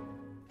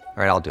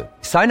 All right, I'll do it.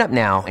 Sign up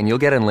now and you'll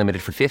get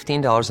unlimited for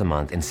 $15 a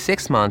month and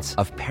 6 months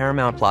of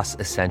Paramount Plus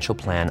Essential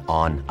Plan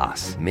on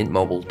us.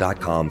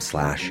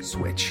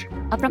 MintMobile.com/switch.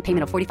 Upfront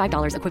payment of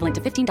 $45 equivalent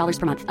to $15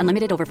 per month.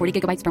 Unlimited over 40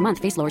 gigabytes per month.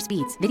 Face lower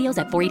speeds. Videos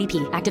at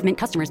 480p. Active Mint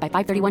customers by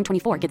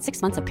 531.24 get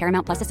 6 months of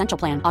Paramount Plus Essential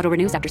Plan. Auto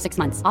renews after 6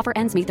 months. Offer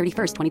ends May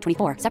 31st,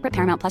 2024. Separate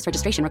Paramount Plus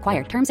registration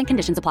required. Terms and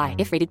conditions apply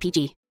if rated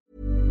PG.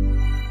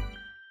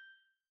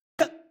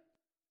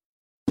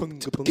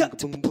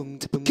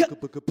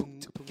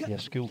 Yeah,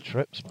 school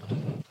trips,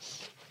 man.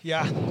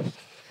 Yeah.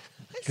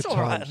 It's Good all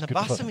right times, on the good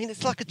bus. fun. I mean,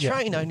 it's like a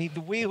train, only the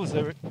wheels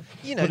are,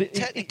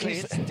 technically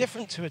it's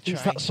different to a train.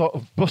 It's that sort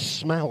of bus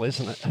smell,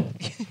 isn't it?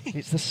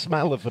 It's the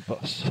smell of the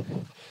bus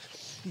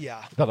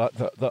Yeah.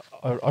 that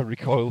I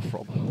recoil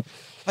from.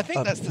 I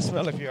think that's the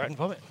smell of your own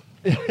vomit.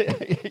 Yeah.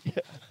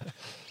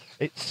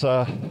 It's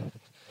an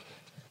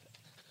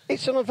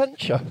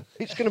adventure.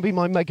 It's going to be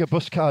my mega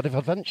bus Cardiff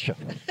adventure.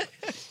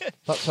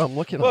 That's how I'm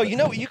looking at it. Well, you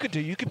know what you could do?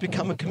 You could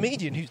become a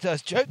comedian who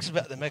does jokes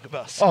about the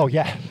megabus. Oh,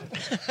 yeah.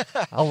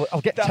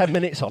 I'll get 10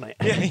 minutes on it.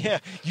 Yeah.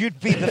 You'd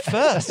be the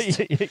first.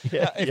 If you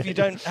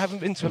haven't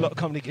been to a lot of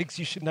comedy gigs,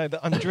 you should know that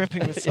I'm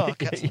dripping with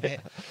sarcasm here.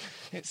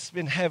 It's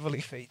been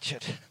heavily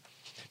featured.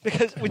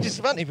 Which is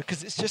funny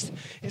because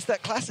it's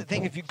that classic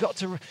thing. If you've got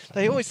to,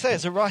 they always say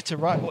as a writer,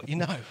 write what you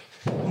know.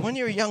 And when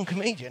you're a young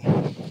comedian,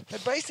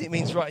 it basically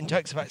means writing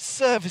jokes about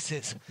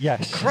services,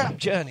 yes, crap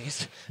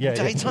journeys,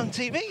 daytime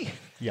TV.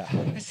 Yeah,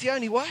 it's the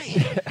only way.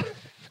 I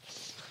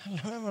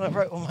remember when I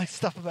wrote all my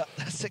stuff about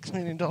the $6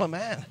 Million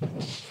Man.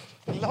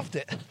 I loved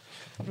it.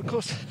 But of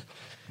course,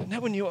 no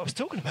one knew what I was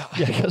talking about.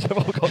 Yeah, because they've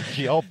all got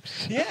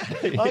jobs. Yeah,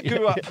 I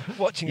grew up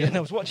watching it, and I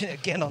was watching it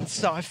again on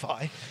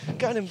Sci-Fi,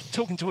 going and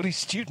talking to all these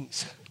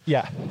students.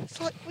 Yeah. It's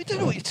like, we don't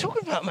know what you're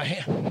talking about,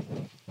 mate.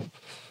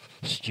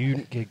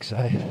 Student gigs,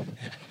 eh?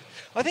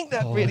 I think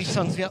that really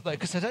sums me up, though,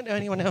 because I don't know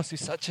anyone else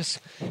who's such a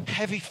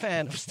heavy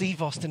fan of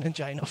Steve Austin and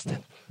Jane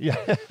Austen. Yeah.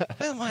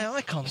 They're my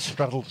icons.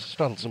 Straddles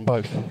them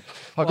both.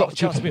 I got a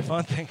chance to be a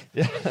fine thing.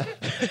 Yeah.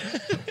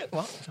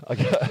 What? I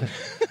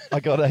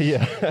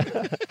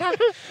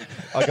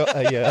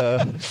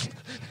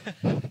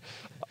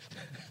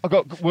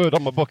got word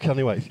on my book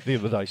anyway the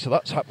other day, so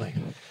that's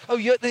happening. Oh,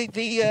 you're the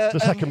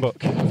second book.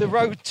 The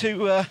road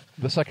to...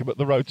 the second book,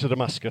 The Road to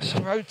Damascus.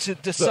 The road to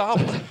De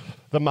Sable.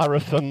 The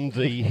marathon,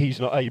 he's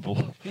not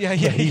able. Yeah.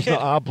 He's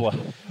not able.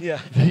 Yeah.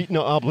 He's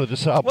not able de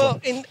Sable. Well,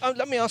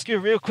 let me ask you a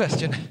real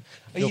question.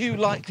 Are you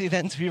likely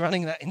then to be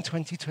running that in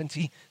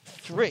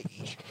 2023?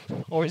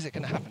 Or is it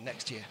going to happen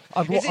next year?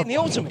 Is it in the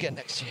autumn again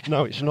next year?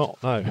 No, it's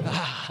not, no.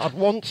 I'd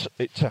want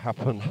it to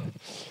happen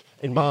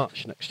in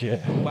March next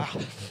year. Wow.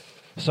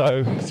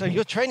 So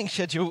your training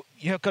schedule,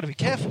 you've got to be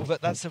careful, but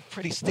that's a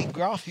pretty steep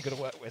graph you've got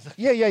to work with.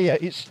 Yeah.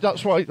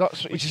 That's right.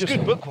 Which is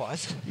good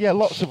book-wise. Yeah,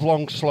 lots of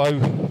long,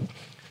 slow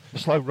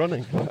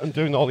running and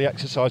doing all the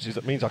exercises.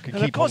 That means I can keep on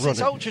running. And of course,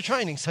 it's ultra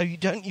training, so you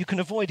can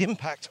avoid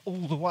impact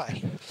all the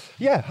way.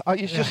 Yeah,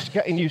 it's just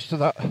getting used to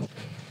that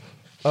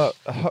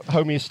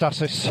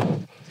homeostasis.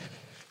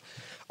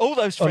 All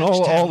those French and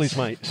all towns. these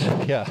mates.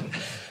 Yeah,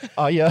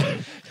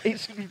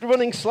 it's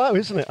running slow,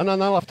 isn't it? And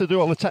then I'll have to do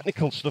all the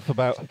technical stuff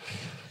about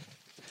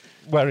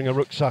wearing a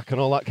rucksack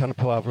and all that kind of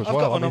palaver as well.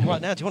 I've got one on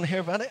right now. Do you want to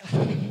hear about it?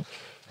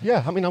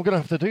 Yeah, I mean, I'm going to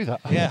have to do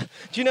that. Yeah.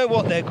 Do you know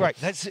what? They're great.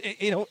 That's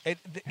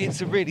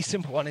it's a really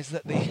simple one. Is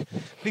that the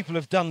people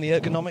have done the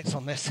ergonomics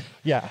on this?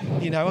 Yeah.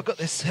 I've got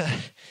this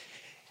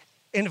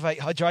Innovate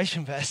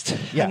hydration vest,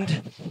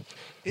 and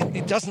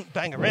it doesn't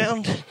bang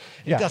around.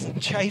 It doesn't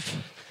chafe.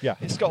 Yeah.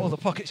 It's got all the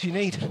pockets you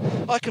need.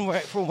 I can wear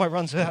it for all my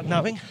runs without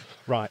knowing.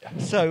 Right.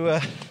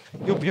 So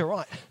you'll be all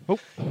right. Oh,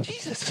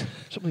 Jesus!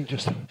 Something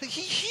just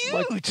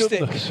huge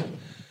stick.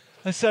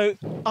 And so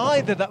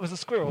either that was a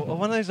squirrel or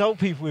one of those old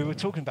people we were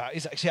talking about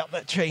is actually up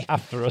that tree.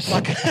 After us.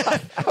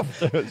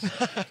 After us.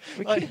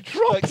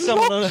 like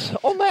someone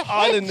on their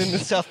island in the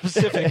South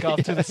Pacific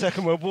after the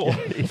Second World War.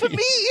 For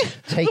me,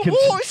 the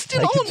war is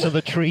still on. Take it to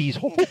the trees.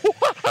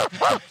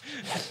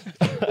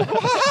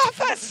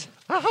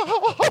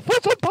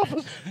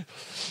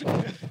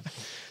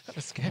 That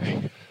was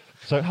scary.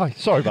 So, hi,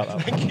 sorry about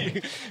that. Thank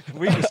you.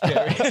 Really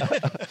scary.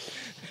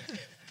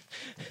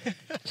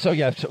 So,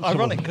 yeah.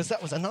 Ironic, because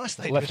that was a nice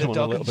lady with a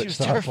dog, and she was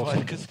terrified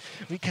because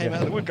we came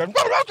out of the wood going...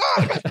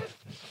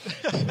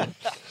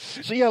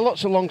 So, yeah,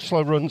 lots of long,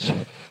 slow runs.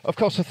 Of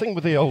course, the thing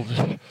with the old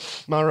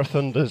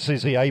marathon, does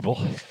is he able,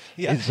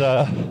 is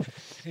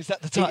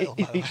that the title?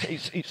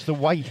 It's the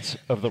weight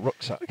of the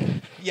rucksack.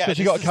 Yeah, because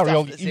you got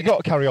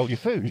to carry all your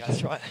food.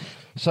 That's right.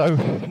 So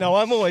no,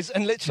 I'm always,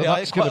 and literally, so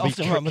I quite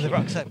often run with a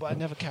tricky. rucksack, but I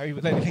never carry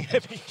with anything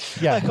heavy.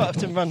 Yeah. I quite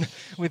often run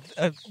with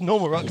a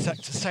normal rucksack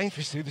to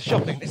Sainsbury's through the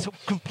shopping. It's all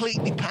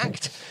completely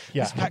packed.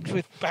 Yeah. It's packed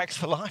with bags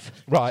for life.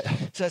 Right.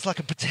 So it's like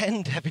a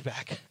pretend heavy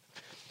bag.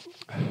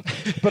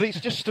 But it's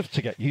just stuff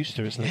to get used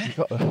to, isn't it? You've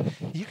got to...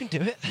 You can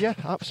do it. Yeah,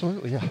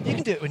 absolutely, yeah. You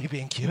can do it when you're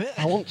being cute.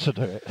 I want to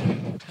do it.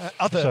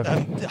 Other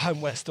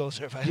homeware stores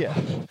are available. Yeah.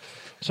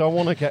 So I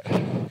want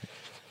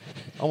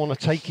to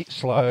take it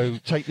slow,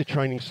 take the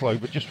training slow,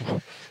 but just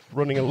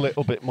running a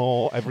little bit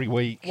more every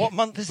week. What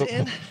month is it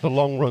in? The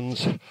long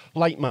runs,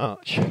 late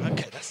March.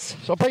 Okay, that's...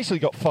 So I've basically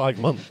got 5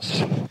 months.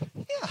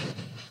 Yeah.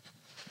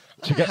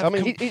 To get. I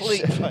mean,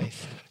 complete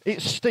faith.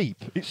 It's steep.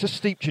 It's a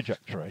steep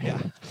trajectory.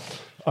 Yeah.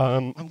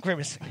 I'm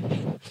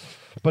grimacing.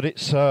 But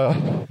it's.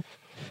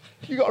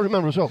 You got to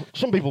remember as well.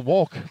 Some people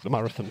walk the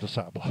marathon to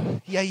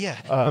Sable. Yeah.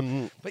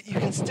 But you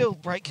can still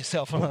break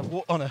yourself on a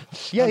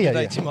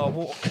 180-mile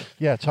walk.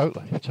 Yeah,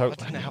 totally. I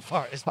don't know how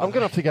far it is. I'm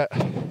going to have to get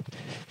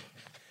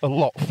a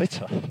lot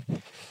fitter,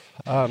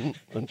 and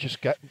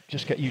just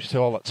get used to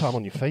all that time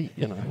on your feet.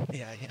 You know.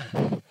 Yeah.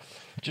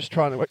 Just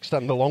trying to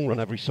extend the long run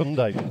every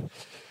Sunday.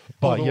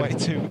 All the way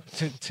to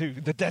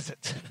the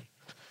desert.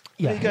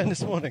 Yeah. Where are you going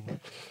this morning?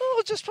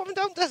 Oh, just popping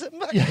down desert and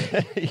back.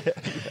 Yeah.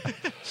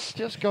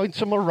 Just going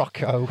to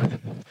Morocco.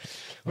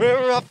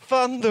 We're up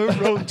on the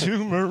road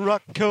to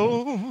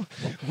Morocco.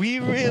 We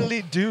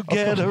really do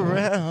get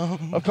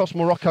around. Of course,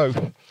 Morocco.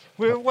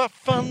 We're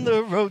off on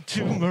the road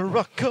to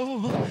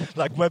Morocco.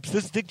 Like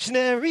Webster's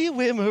Dictionary,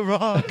 we're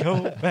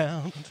Morocco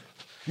bound.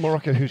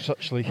 Morocco, who's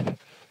actually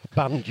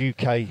banned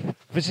UK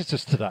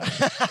visitors today.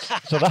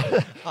 So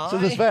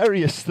there's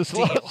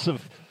lots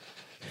of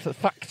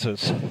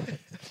factors.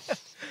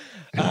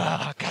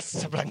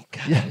 Casablanca.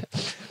 Yeah.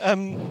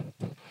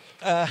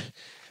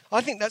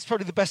 I think that's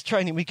probably the best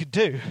training we could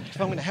do, if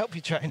I'm going to help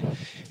you train,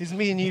 is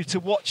me and you to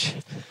watch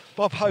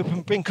Bob Hope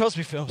and Bing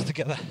Crosby films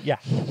together. Yeah.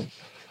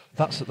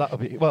 That'll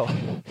be, well,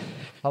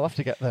 I'll have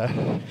to get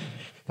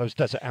those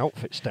desert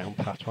outfits down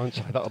pat, won't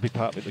I? That'll be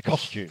part of the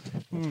costume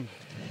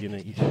you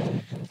need.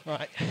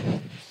 Right.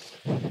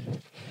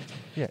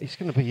 Yeah, it's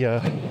going to be,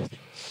 there's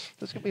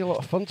going to be a lot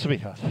of fun to be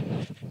had.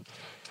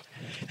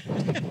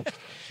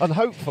 And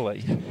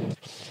hopefully,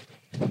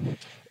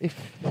 if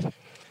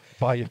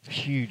by a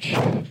huge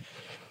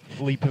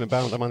leap and a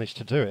bound I manage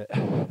to do it,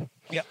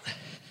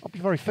 I'll be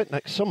very fit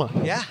next summer.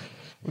 Yeah.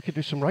 We could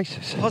do some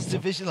races.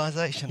 Positive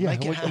visualisation. Yeah,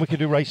 and we could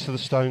do Race to the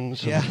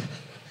Stones. Yeah. And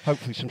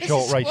hopefully some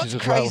short races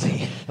as crazy.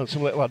 well. And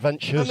some little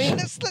adventures. I mean,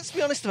 let's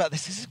be honest about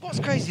this. What's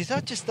crazy is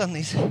I've just done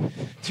these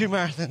 2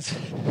 marathons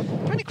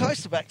pretty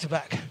close to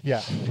back-to-back.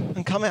 Yeah.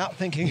 And come out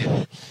thinking,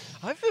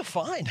 I feel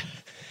fine.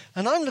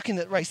 And I'm looking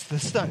at Race to the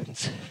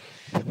Stones,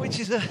 which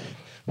is a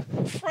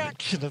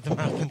fraction of the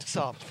marathon to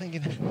Saab,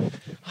 thinking,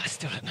 I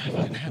still don't know if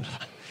I can handle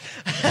that.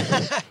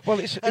 Well,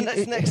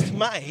 that's next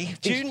May,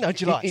 June, no,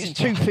 July. It's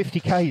 2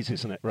 50Ks,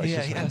 isn't it? Race,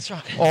 yeah, isn't it? That's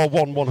right. Or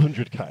 1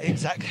 100K.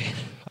 Exactly.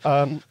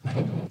 And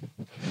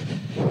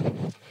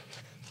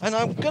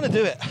I'm going to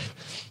do it.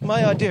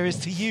 My idea is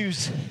to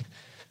use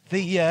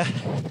the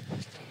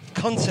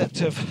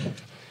concept of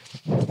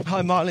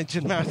high mileage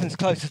and marathons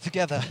closer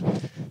together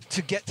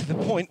to get to the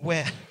point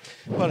where,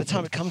 by the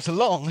time it comes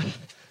along,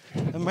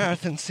 a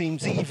marathon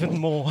seems even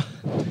more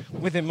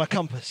within my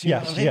compass. You know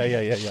what I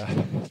mean? Yeah.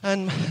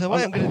 And the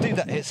way I'm going to do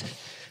that is,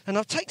 and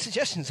I'll take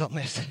suggestions on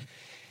this,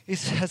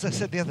 is, as I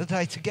said the other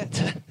day, to get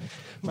to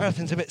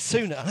marathons a bit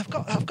sooner. And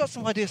I've got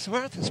some ideas for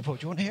marathon sport.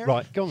 Do you want to hear it?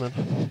 Right, go on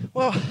then.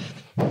 Well,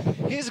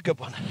 here's a good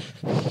one.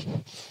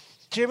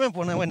 Do you remember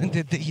when I went and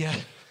did the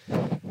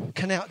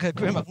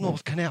Grim Up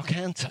North Canal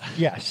Canter?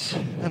 Yes.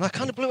 And I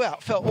kind of blew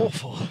out, felt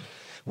awful.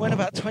 Went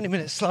about 20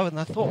 minutes slower than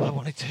I thought I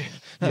wanted to.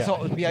 I thought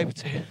I would be able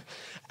to.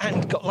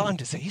 And got Lyme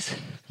disease.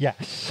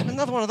 Yes.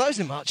 Another one of those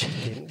in March.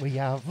 Didn't we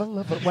have a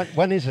love?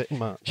 When is it in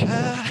March?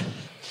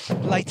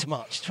 Later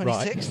March,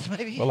 26th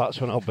maybe. Well,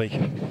 that's when I'll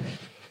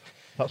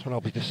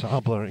be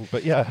disabling.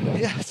 But yeah.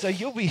 Yeah. So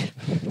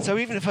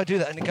even if I do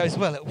that and it goes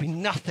well, it will be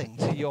nothing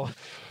to your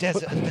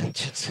desert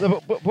adventures. No,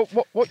 but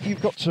what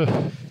you've got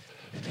to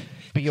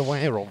be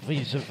aware of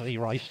vis-a-vis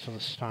Race to the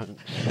Stones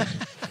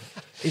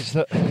is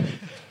that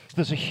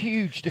there's a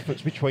huge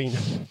difference between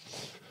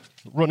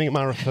running a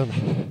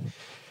marathon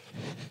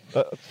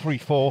at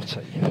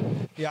 3:40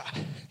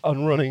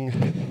 and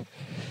running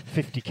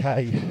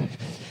 50k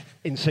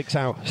in 6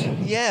 hours.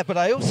 Yeah, but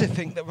I also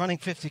think that running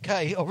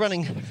 50k or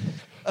running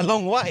a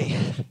long way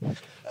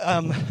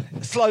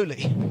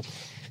slowly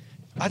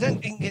I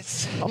don't think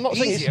it's I'm not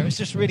saying easier. It's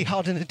just really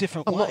hard in a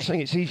different way. I'm not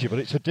saying it's easier, but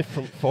it's a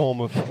different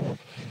form of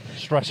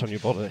stress on your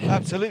body.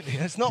 Absolutely.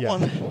 It's not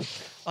one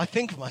I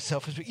think of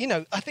myself as,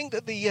 I think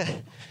that the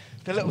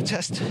little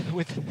test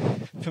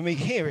for me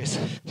here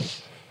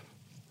is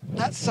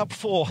that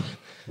sub-4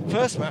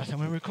 first marathon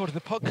when we recorded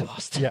the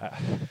podcast. Yeah.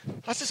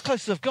 That's as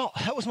close as I've got.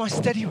 That was my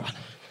steady run.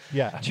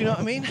 Yeah. Do you know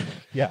what I mean?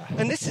 Yeah.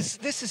 And this is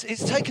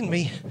it's taken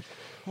me,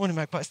 Morning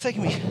Magpie, it's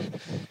taken me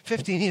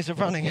 15 years of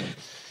running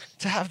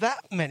to have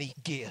that many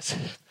gears.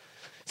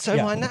 So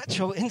my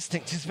natural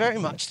instinct is very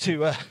much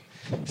to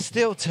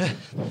still to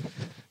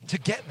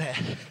get there.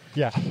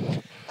 Yeah.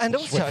 And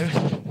also,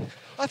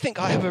 I think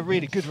I have a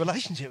really good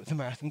relationship with the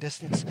marathon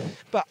distance,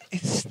 but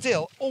it's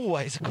still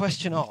always a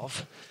question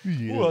of,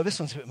 whoa, this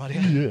one's a bit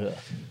muddier.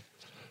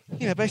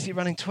 Yeah. Basically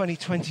running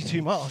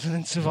 22 miles and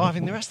then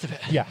surviving the rest of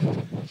it. Yeah.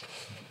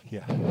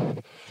 Yeah.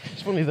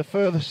 It's funny, the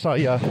further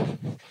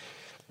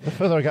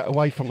I get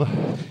away from the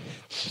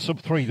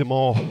sub-3, the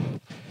more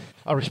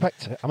I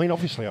respect it. I mean,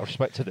 obviously I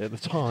respected it at the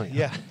time.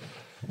 Yeah.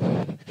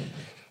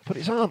 But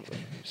it's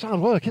hard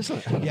work,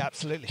 isn't it? Yeah,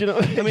 absolutely. Do you know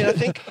what I mean? I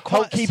think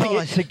quite keeping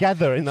it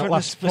together in that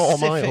last 4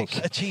 miles.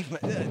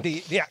 Achievement,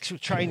 the actual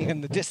training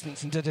and the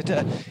distance and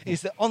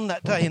is that on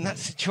that day in that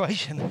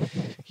situation,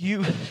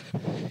 you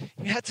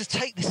had to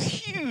take this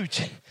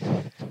huge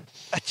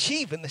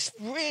achievement, this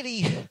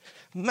really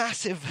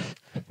massive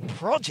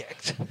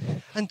project,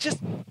 and just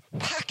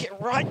pack it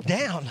right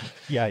down.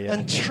 Yeah.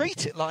 And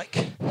treat it like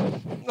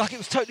it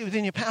was totally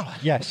within your power.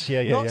 Yes,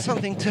 Not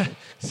something to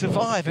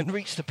survive and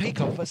reach the peak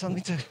of, but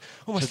something to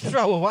almost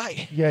throw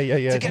away. Yeah.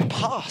 To get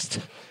past.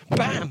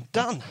 Bam,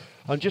 done.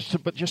 And just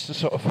to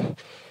sort of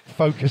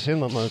focus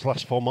in on those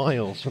last 4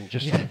 miles and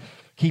just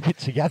keep it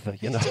together,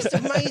 It's just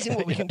amazing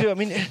what we can do. I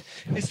mean,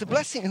 it's the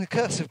blessing and the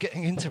curse of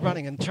getting into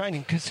running and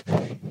training, because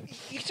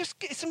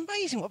it's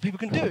amazing what people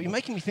can do. You're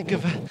making me think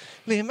of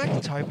Liam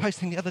McIntyre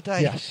posting the other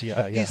day. Yes,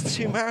 yeah. His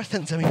 2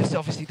 marathons. I mean, he's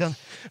obviously done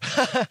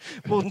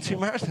more than 2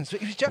 marathons, but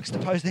he was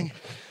juxtaposing,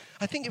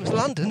 I think it was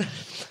London,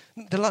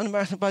 the London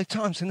Marathon both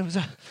times, and there was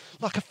a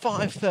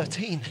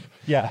 5:13.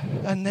 Yeah.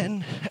 And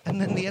then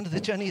the end of the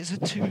journey is a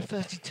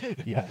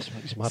 2:32. Yeah,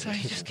 it's mad. So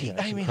you just keep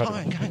aiming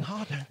higher and going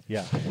harder.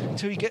 Yeah.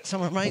 Until you get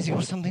somewhere amazing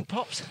or something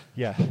pops.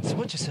 Yeah. So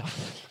watch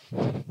yourself.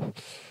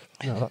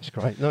 No, that's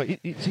great. No,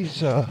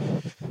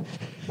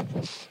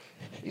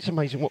 it's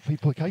amazing what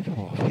people are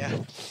capable of. Yeah.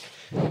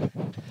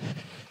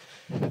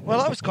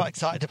 Well, I was quite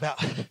excited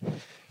about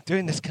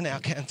doing this Canal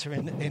Canter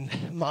in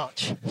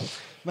March.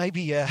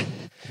 Maybe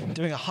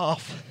doing a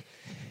half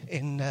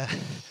in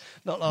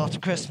not after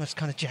Christmas,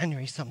 kind of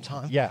January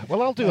sometime. Yeah,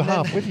 well, I'll do a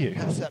half with you.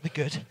 That'd be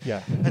good.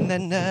 Yeah. And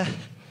then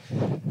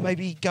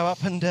maybe go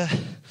up and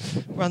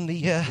run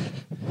the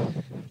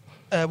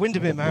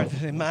Windermere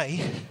Marathon in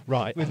May.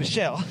 Right. With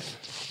Michelle.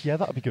 Yeah,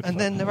 that'd be good. And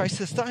then the Race of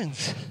the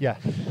Stones. Yeah.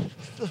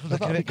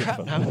 Looking a bit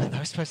crap now, isn't it? I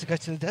was supposed to go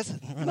to the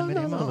desert and run a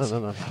million miles.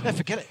 No,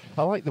 forget it.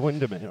 I like the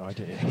Windermere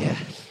idea. Yeah.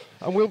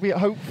 And we'll be,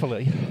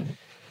 hopefully,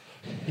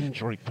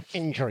 injury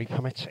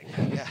permitting.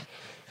 Yeah.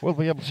 We'll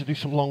be able to do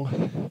some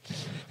long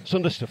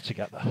Sunday stuff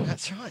together.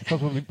 That's right. Because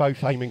we'll be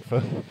both aiming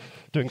for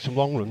doing some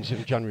long runs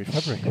in January,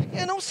 February.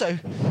 Yeah, and also,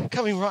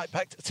 coming right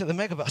back to the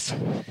Megabus,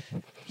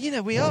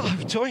 we are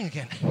touring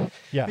again.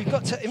 Yeah. We've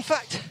got to, in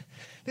fact,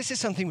 this is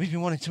something we've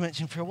been wanting to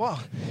mention for a while.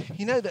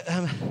 You know that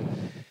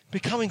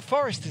Becoming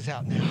Forest is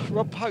out now.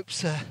 Rob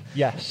Pope's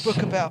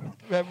book about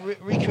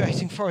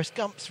recreating Forrest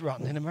Gump's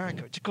run in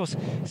America, which of course,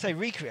 say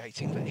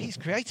recreating, but he's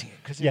creating it,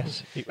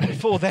 because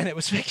before then it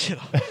was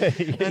fictional.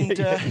 And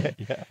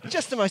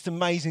just the most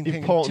amazing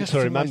thing. Important to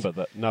remember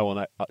that no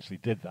one actually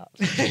did that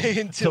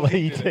until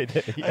he did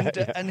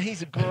it. And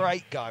he's a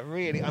great guy,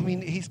 really. I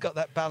mean, he's got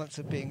that balance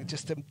of being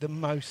just the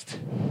most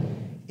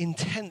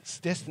intense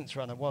distance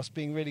runner whilst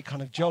being really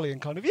kind of jolly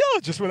and kind of, I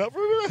just went up,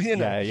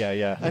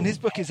 Yeah. And his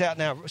book is out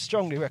now,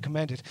 strongly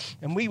recommended.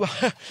 And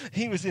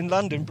he was in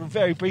London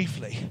very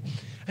briefly.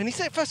 And he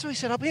said, first of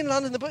all, I'll be in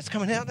London, the book's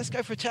coming out, let's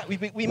go for a chat.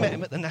 We met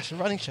him at the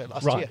National Running Show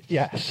last year.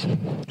 Yes.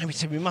 And we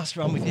said, we must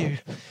run with you.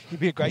 You'd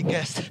be a great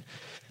guest.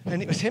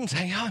 And it was him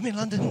saying, I'm in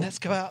London, let's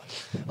go out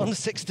on the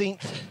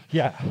 16th.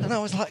 Yeah. And I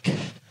was like,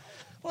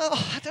 well,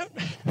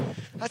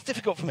 that's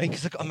difficult for me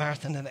because I've got a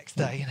marathon the next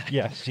day.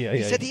 Yes, yeah.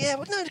 He said,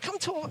 well, no, come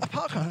to a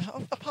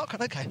parkrun. A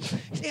parkrun, okay.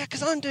 He said,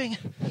 because I'm doing,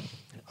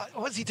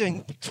 what's he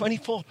doing,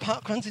 24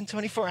 parkruns in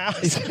 24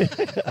 hours?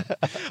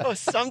 Or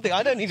something.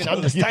 I don't even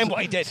understand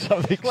what he did.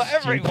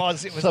 Whatever it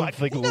was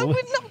like, no, we're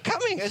not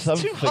coming. It's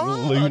too hard.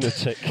 Something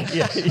lunatic.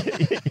 Yeah.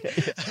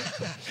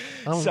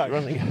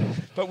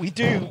 But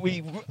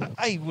we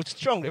would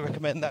strongly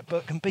recommend that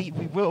book, and B,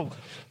 we will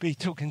be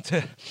talking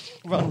to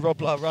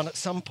Rob La Run at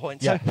some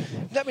point. So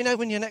let me know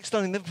when you're next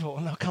on in Liverpool,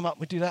 and I'll come up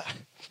and do that.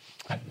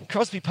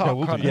 Crosby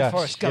Park Run and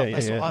Forrest Gump,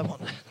 that's what I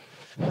want.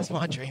 That's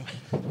my dream.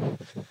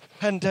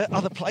 And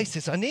other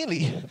places.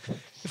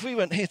 If we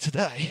weren't here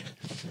today,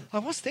 I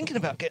was thinking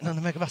about getting on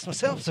the Megabus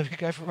myself so we could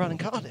go for a run in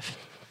Cardiff.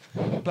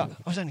 But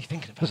I was only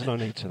thinking about There's no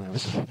need to now,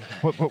 is there?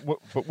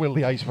 But we'll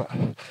liaise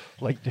with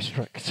Lake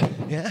District.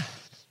 Yeah.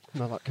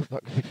 No, that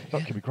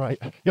could be great.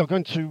 You're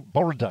going to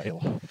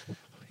Borrowdale.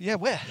 Yeah,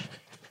 where?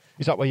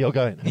 Is that where you're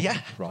going? Yeah.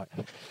 Right.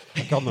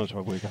 God knows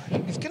where we're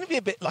going. It's going to be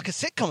a bit like a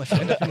sitcom if we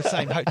end up in the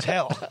same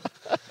hotel.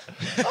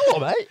 Hello,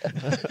 mate.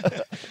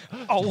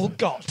 Oh,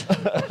 God.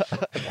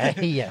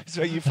 Yeah.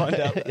 So you find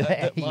out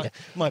that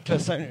my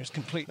persona is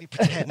completely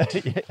pretend.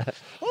 Yeah.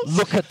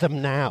 Look at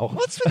them now.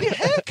 What's with your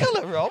hair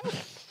colour, Rob?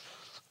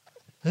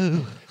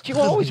 Ooh. Do you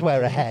always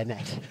wear a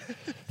hairnet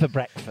for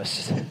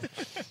breakfast?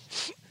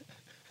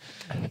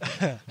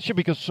 Should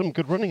be some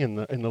good running in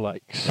the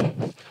lakes.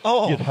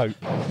 Oh, you'd hope.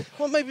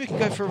 Well, maybe we can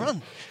go for a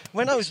run.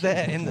 When I was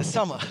there in the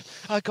summer,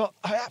 I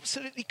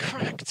absolutely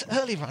cracked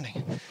early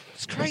running.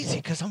 It's crazy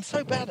because I'm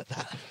so bad at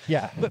that.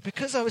 Yeah. But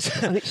because I was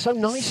and it's so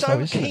nice, so though,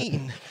 isn't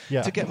keen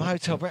to get my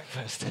hotel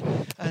breakfast,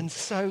 and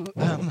so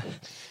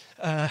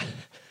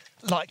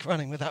like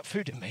running without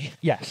food in me.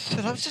 Yes.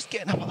 That I was just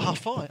getting up at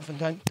 5:30 and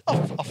going,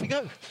 off we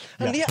go.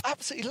 And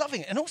absolutely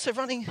loving it. And also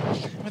running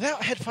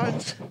without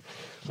headphones,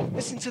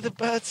 listening to the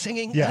birds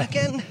singing. Yeah. And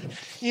again,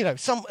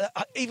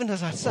 even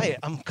as I say it,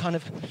 I'm kind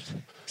of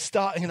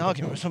starting an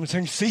argument with someone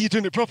saying, see, you're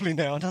doing it properly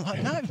now. And I'm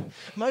like, no,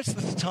 most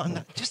of the time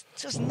that just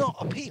does not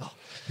appeal.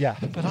 Yeah.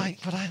 But I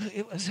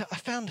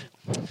found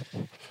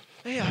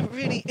a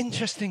really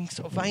interesting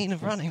sort of vein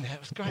of running there. It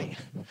was great.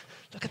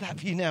 Look at that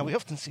view now. We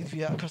often see the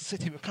view out across the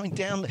city. We're coming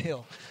down the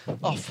hill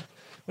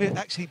we're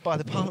actually by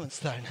the Parliament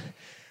Stone.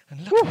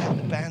 And look at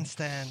the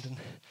bandstand. And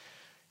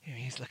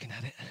he's looking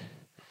at it.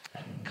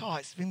 God,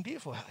 it's been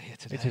beautiful out here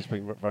today. It has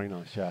been very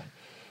nice, yeah.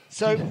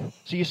 So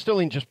you're still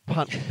in just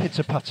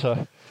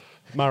pitter-patter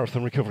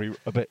marathon recovery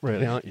a bit,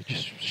 really, aren't you?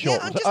 Just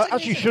short,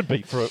 as you should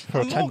be for a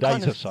 10 days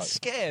kind or of so.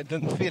 Scared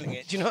than feeling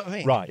it. Do you know what I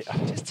mean? Right.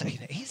 Just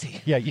taking it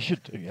easy. Yeah, you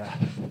should do. Yeah.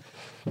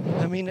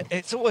 I mean,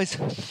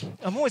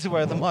 I'm always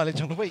aware of the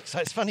mileage on the week, so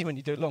it's funny when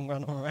you do a long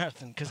run or a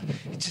marathon because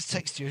it just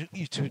takes you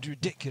to a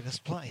ridiculous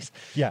place.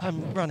 Yeah.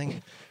 I'm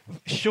running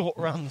short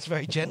runs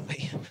very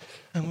gently,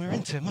 and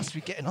must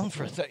be getting on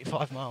for a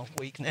 35-mile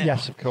week now.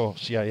 Yes, of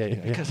course. Yeah.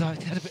 Because I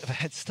had a bit of a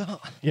head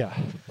start. Yeah.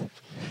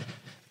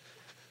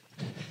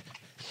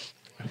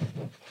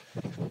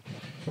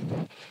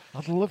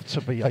 I'd love to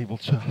be able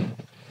to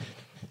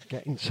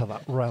get into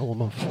that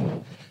realm of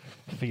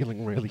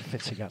feeling really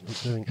fit again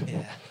and doing.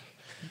 Yeah.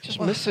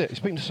 Just miss it. It's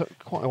been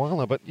quite a while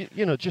now, but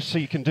just so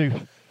you can do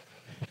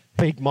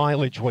big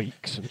mileage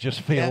weeks and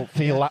just feel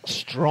that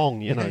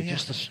strong,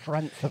 just the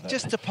strength of it.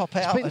 Just to pop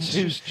out and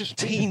do just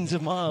teens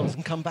of miles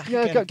and come back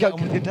again and get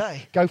on with your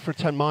day. Go for a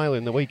 10 mile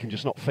in the week and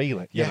just not feel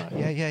it. Yeah.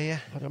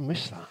 I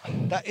miss that.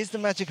 That is the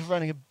magic of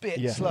running a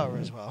bit slower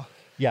as well.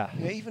 Yeah.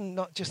 Even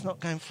not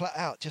going flat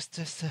out, just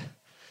to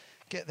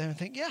get there and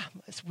think,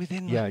 it's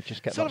within.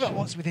 Just get. It's all about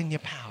what's within your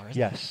power,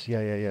 isn't it?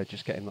 Yeah.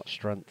 Just getting that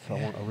strength.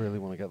 I really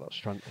want to get that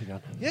strength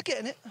again. You're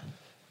getting it.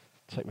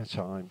 Take my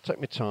time.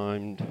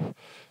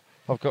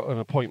 I've got an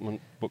appointment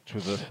booked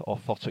with an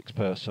orthotics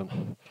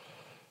person.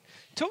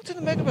 Talk to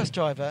the megabus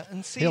driver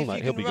and see if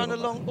you can run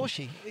along, or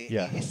she.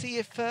 Yeah. See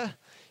if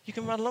you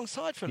can run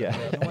alongside for a little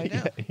bit on the way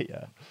down.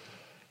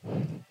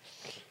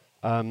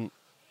 Yeah.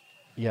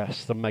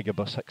 Yes, the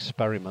megabus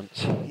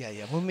experiment. Yeah.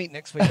 We'll meet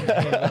next week. And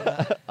hear about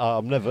that.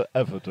 I'm never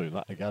ever doing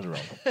that again,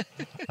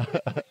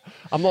 Rob.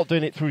 I'm not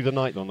doing it through the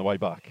night on the way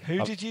back.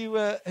 Who did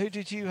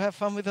you have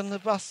fun with on the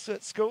bus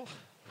at school?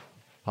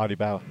 Heidi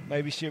Bauer.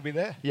 Maybe she'll be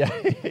there. Yeah.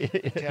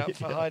 Look out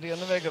for Heidi on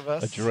the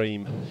megabus. A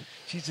dream.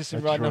 She's just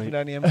been riding up and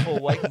down the M4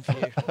 waiting for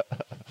you.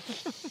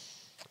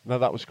 No,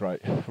 that was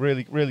great.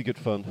 Really, really good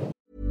fun.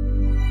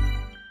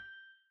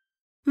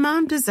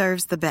 Mom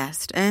deserves the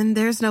best, and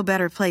there's no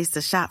better place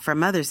to shop for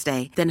Mother's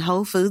Day than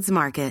Whole Foods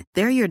Market.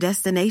 They're your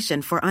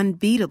destination for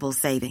unbeatable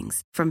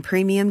savings, from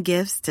premium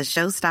gifts to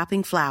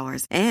show-stopping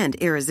flowers and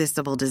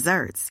irresistible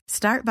desserts.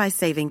 Start by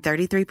saving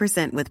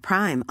 33% with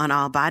Prime on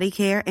all body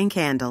care and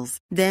candles.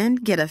 Then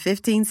get a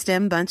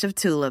 15-stem bunch of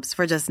tulips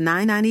for just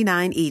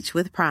 $9.99 each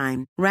with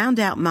Prime. Round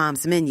out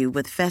Mom's menu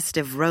with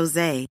festive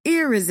rosé,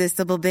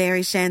 irresistible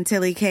berry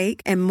chantilly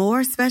cake, and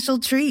more special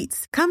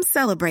treats. Come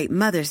celebrate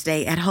Mother's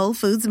Day at Whole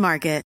Foods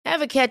Market.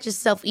 Ever catch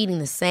yourself eating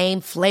the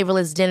same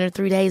flavorless dinner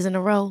 3 days in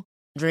a row?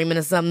 Dreaming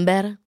of something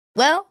better?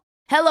 Well,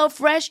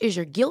 HelloFresh is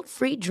your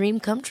guilt-free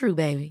dream come true,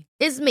 baby.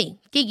 It's me,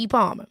 Keke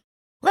Palmer.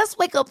 Let's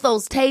wake up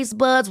those taste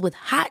buds with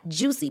hot,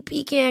 juicy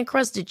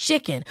pecan-crusted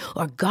chicken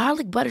or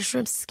garlic butter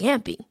shrimp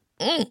scampi.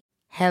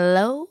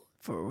 Hello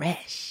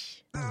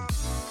Fresh.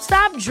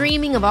 Stop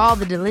dreaming of all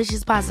the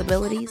delicious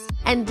possibilities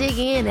and dig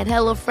in at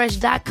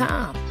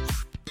HelloFresh.com.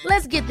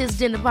 Let's get this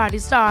dinner party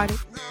started.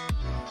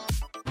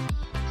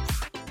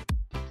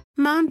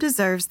 Mom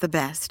deserves the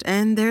best,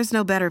 and there's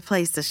no better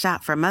place to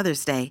shop for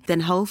Mother's Day than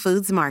Whole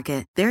Foods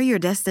Market. They're your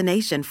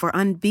destination for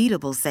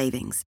unbeatable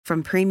savings,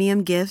 from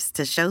premium gifts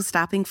to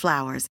show-stopping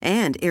flowers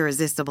and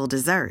irresistible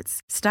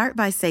desserts. Start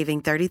by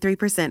saving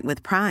 33%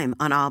 with Prime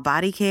on all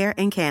body care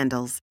and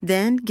candles.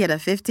 Then get a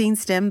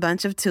 15-stem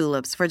bunch of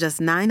tulips for just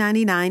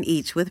 $9.99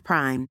 each with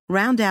Prime.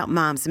 Round out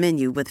Mom's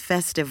menu with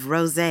festive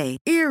rosé,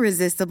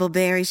 irresistible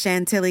berry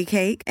chantilly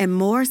cake, and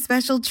more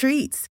special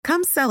treats.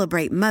 Come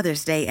celebrate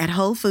Mother's Day at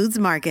Whole Foods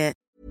Market.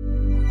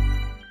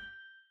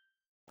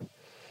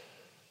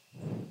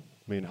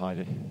 Me and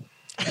Heidi.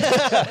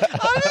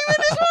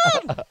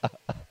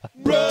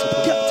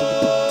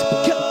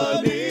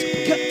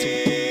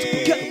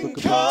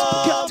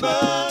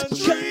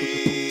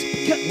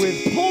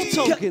 With Paul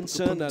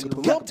Tonkinson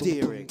and Rob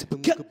Deering.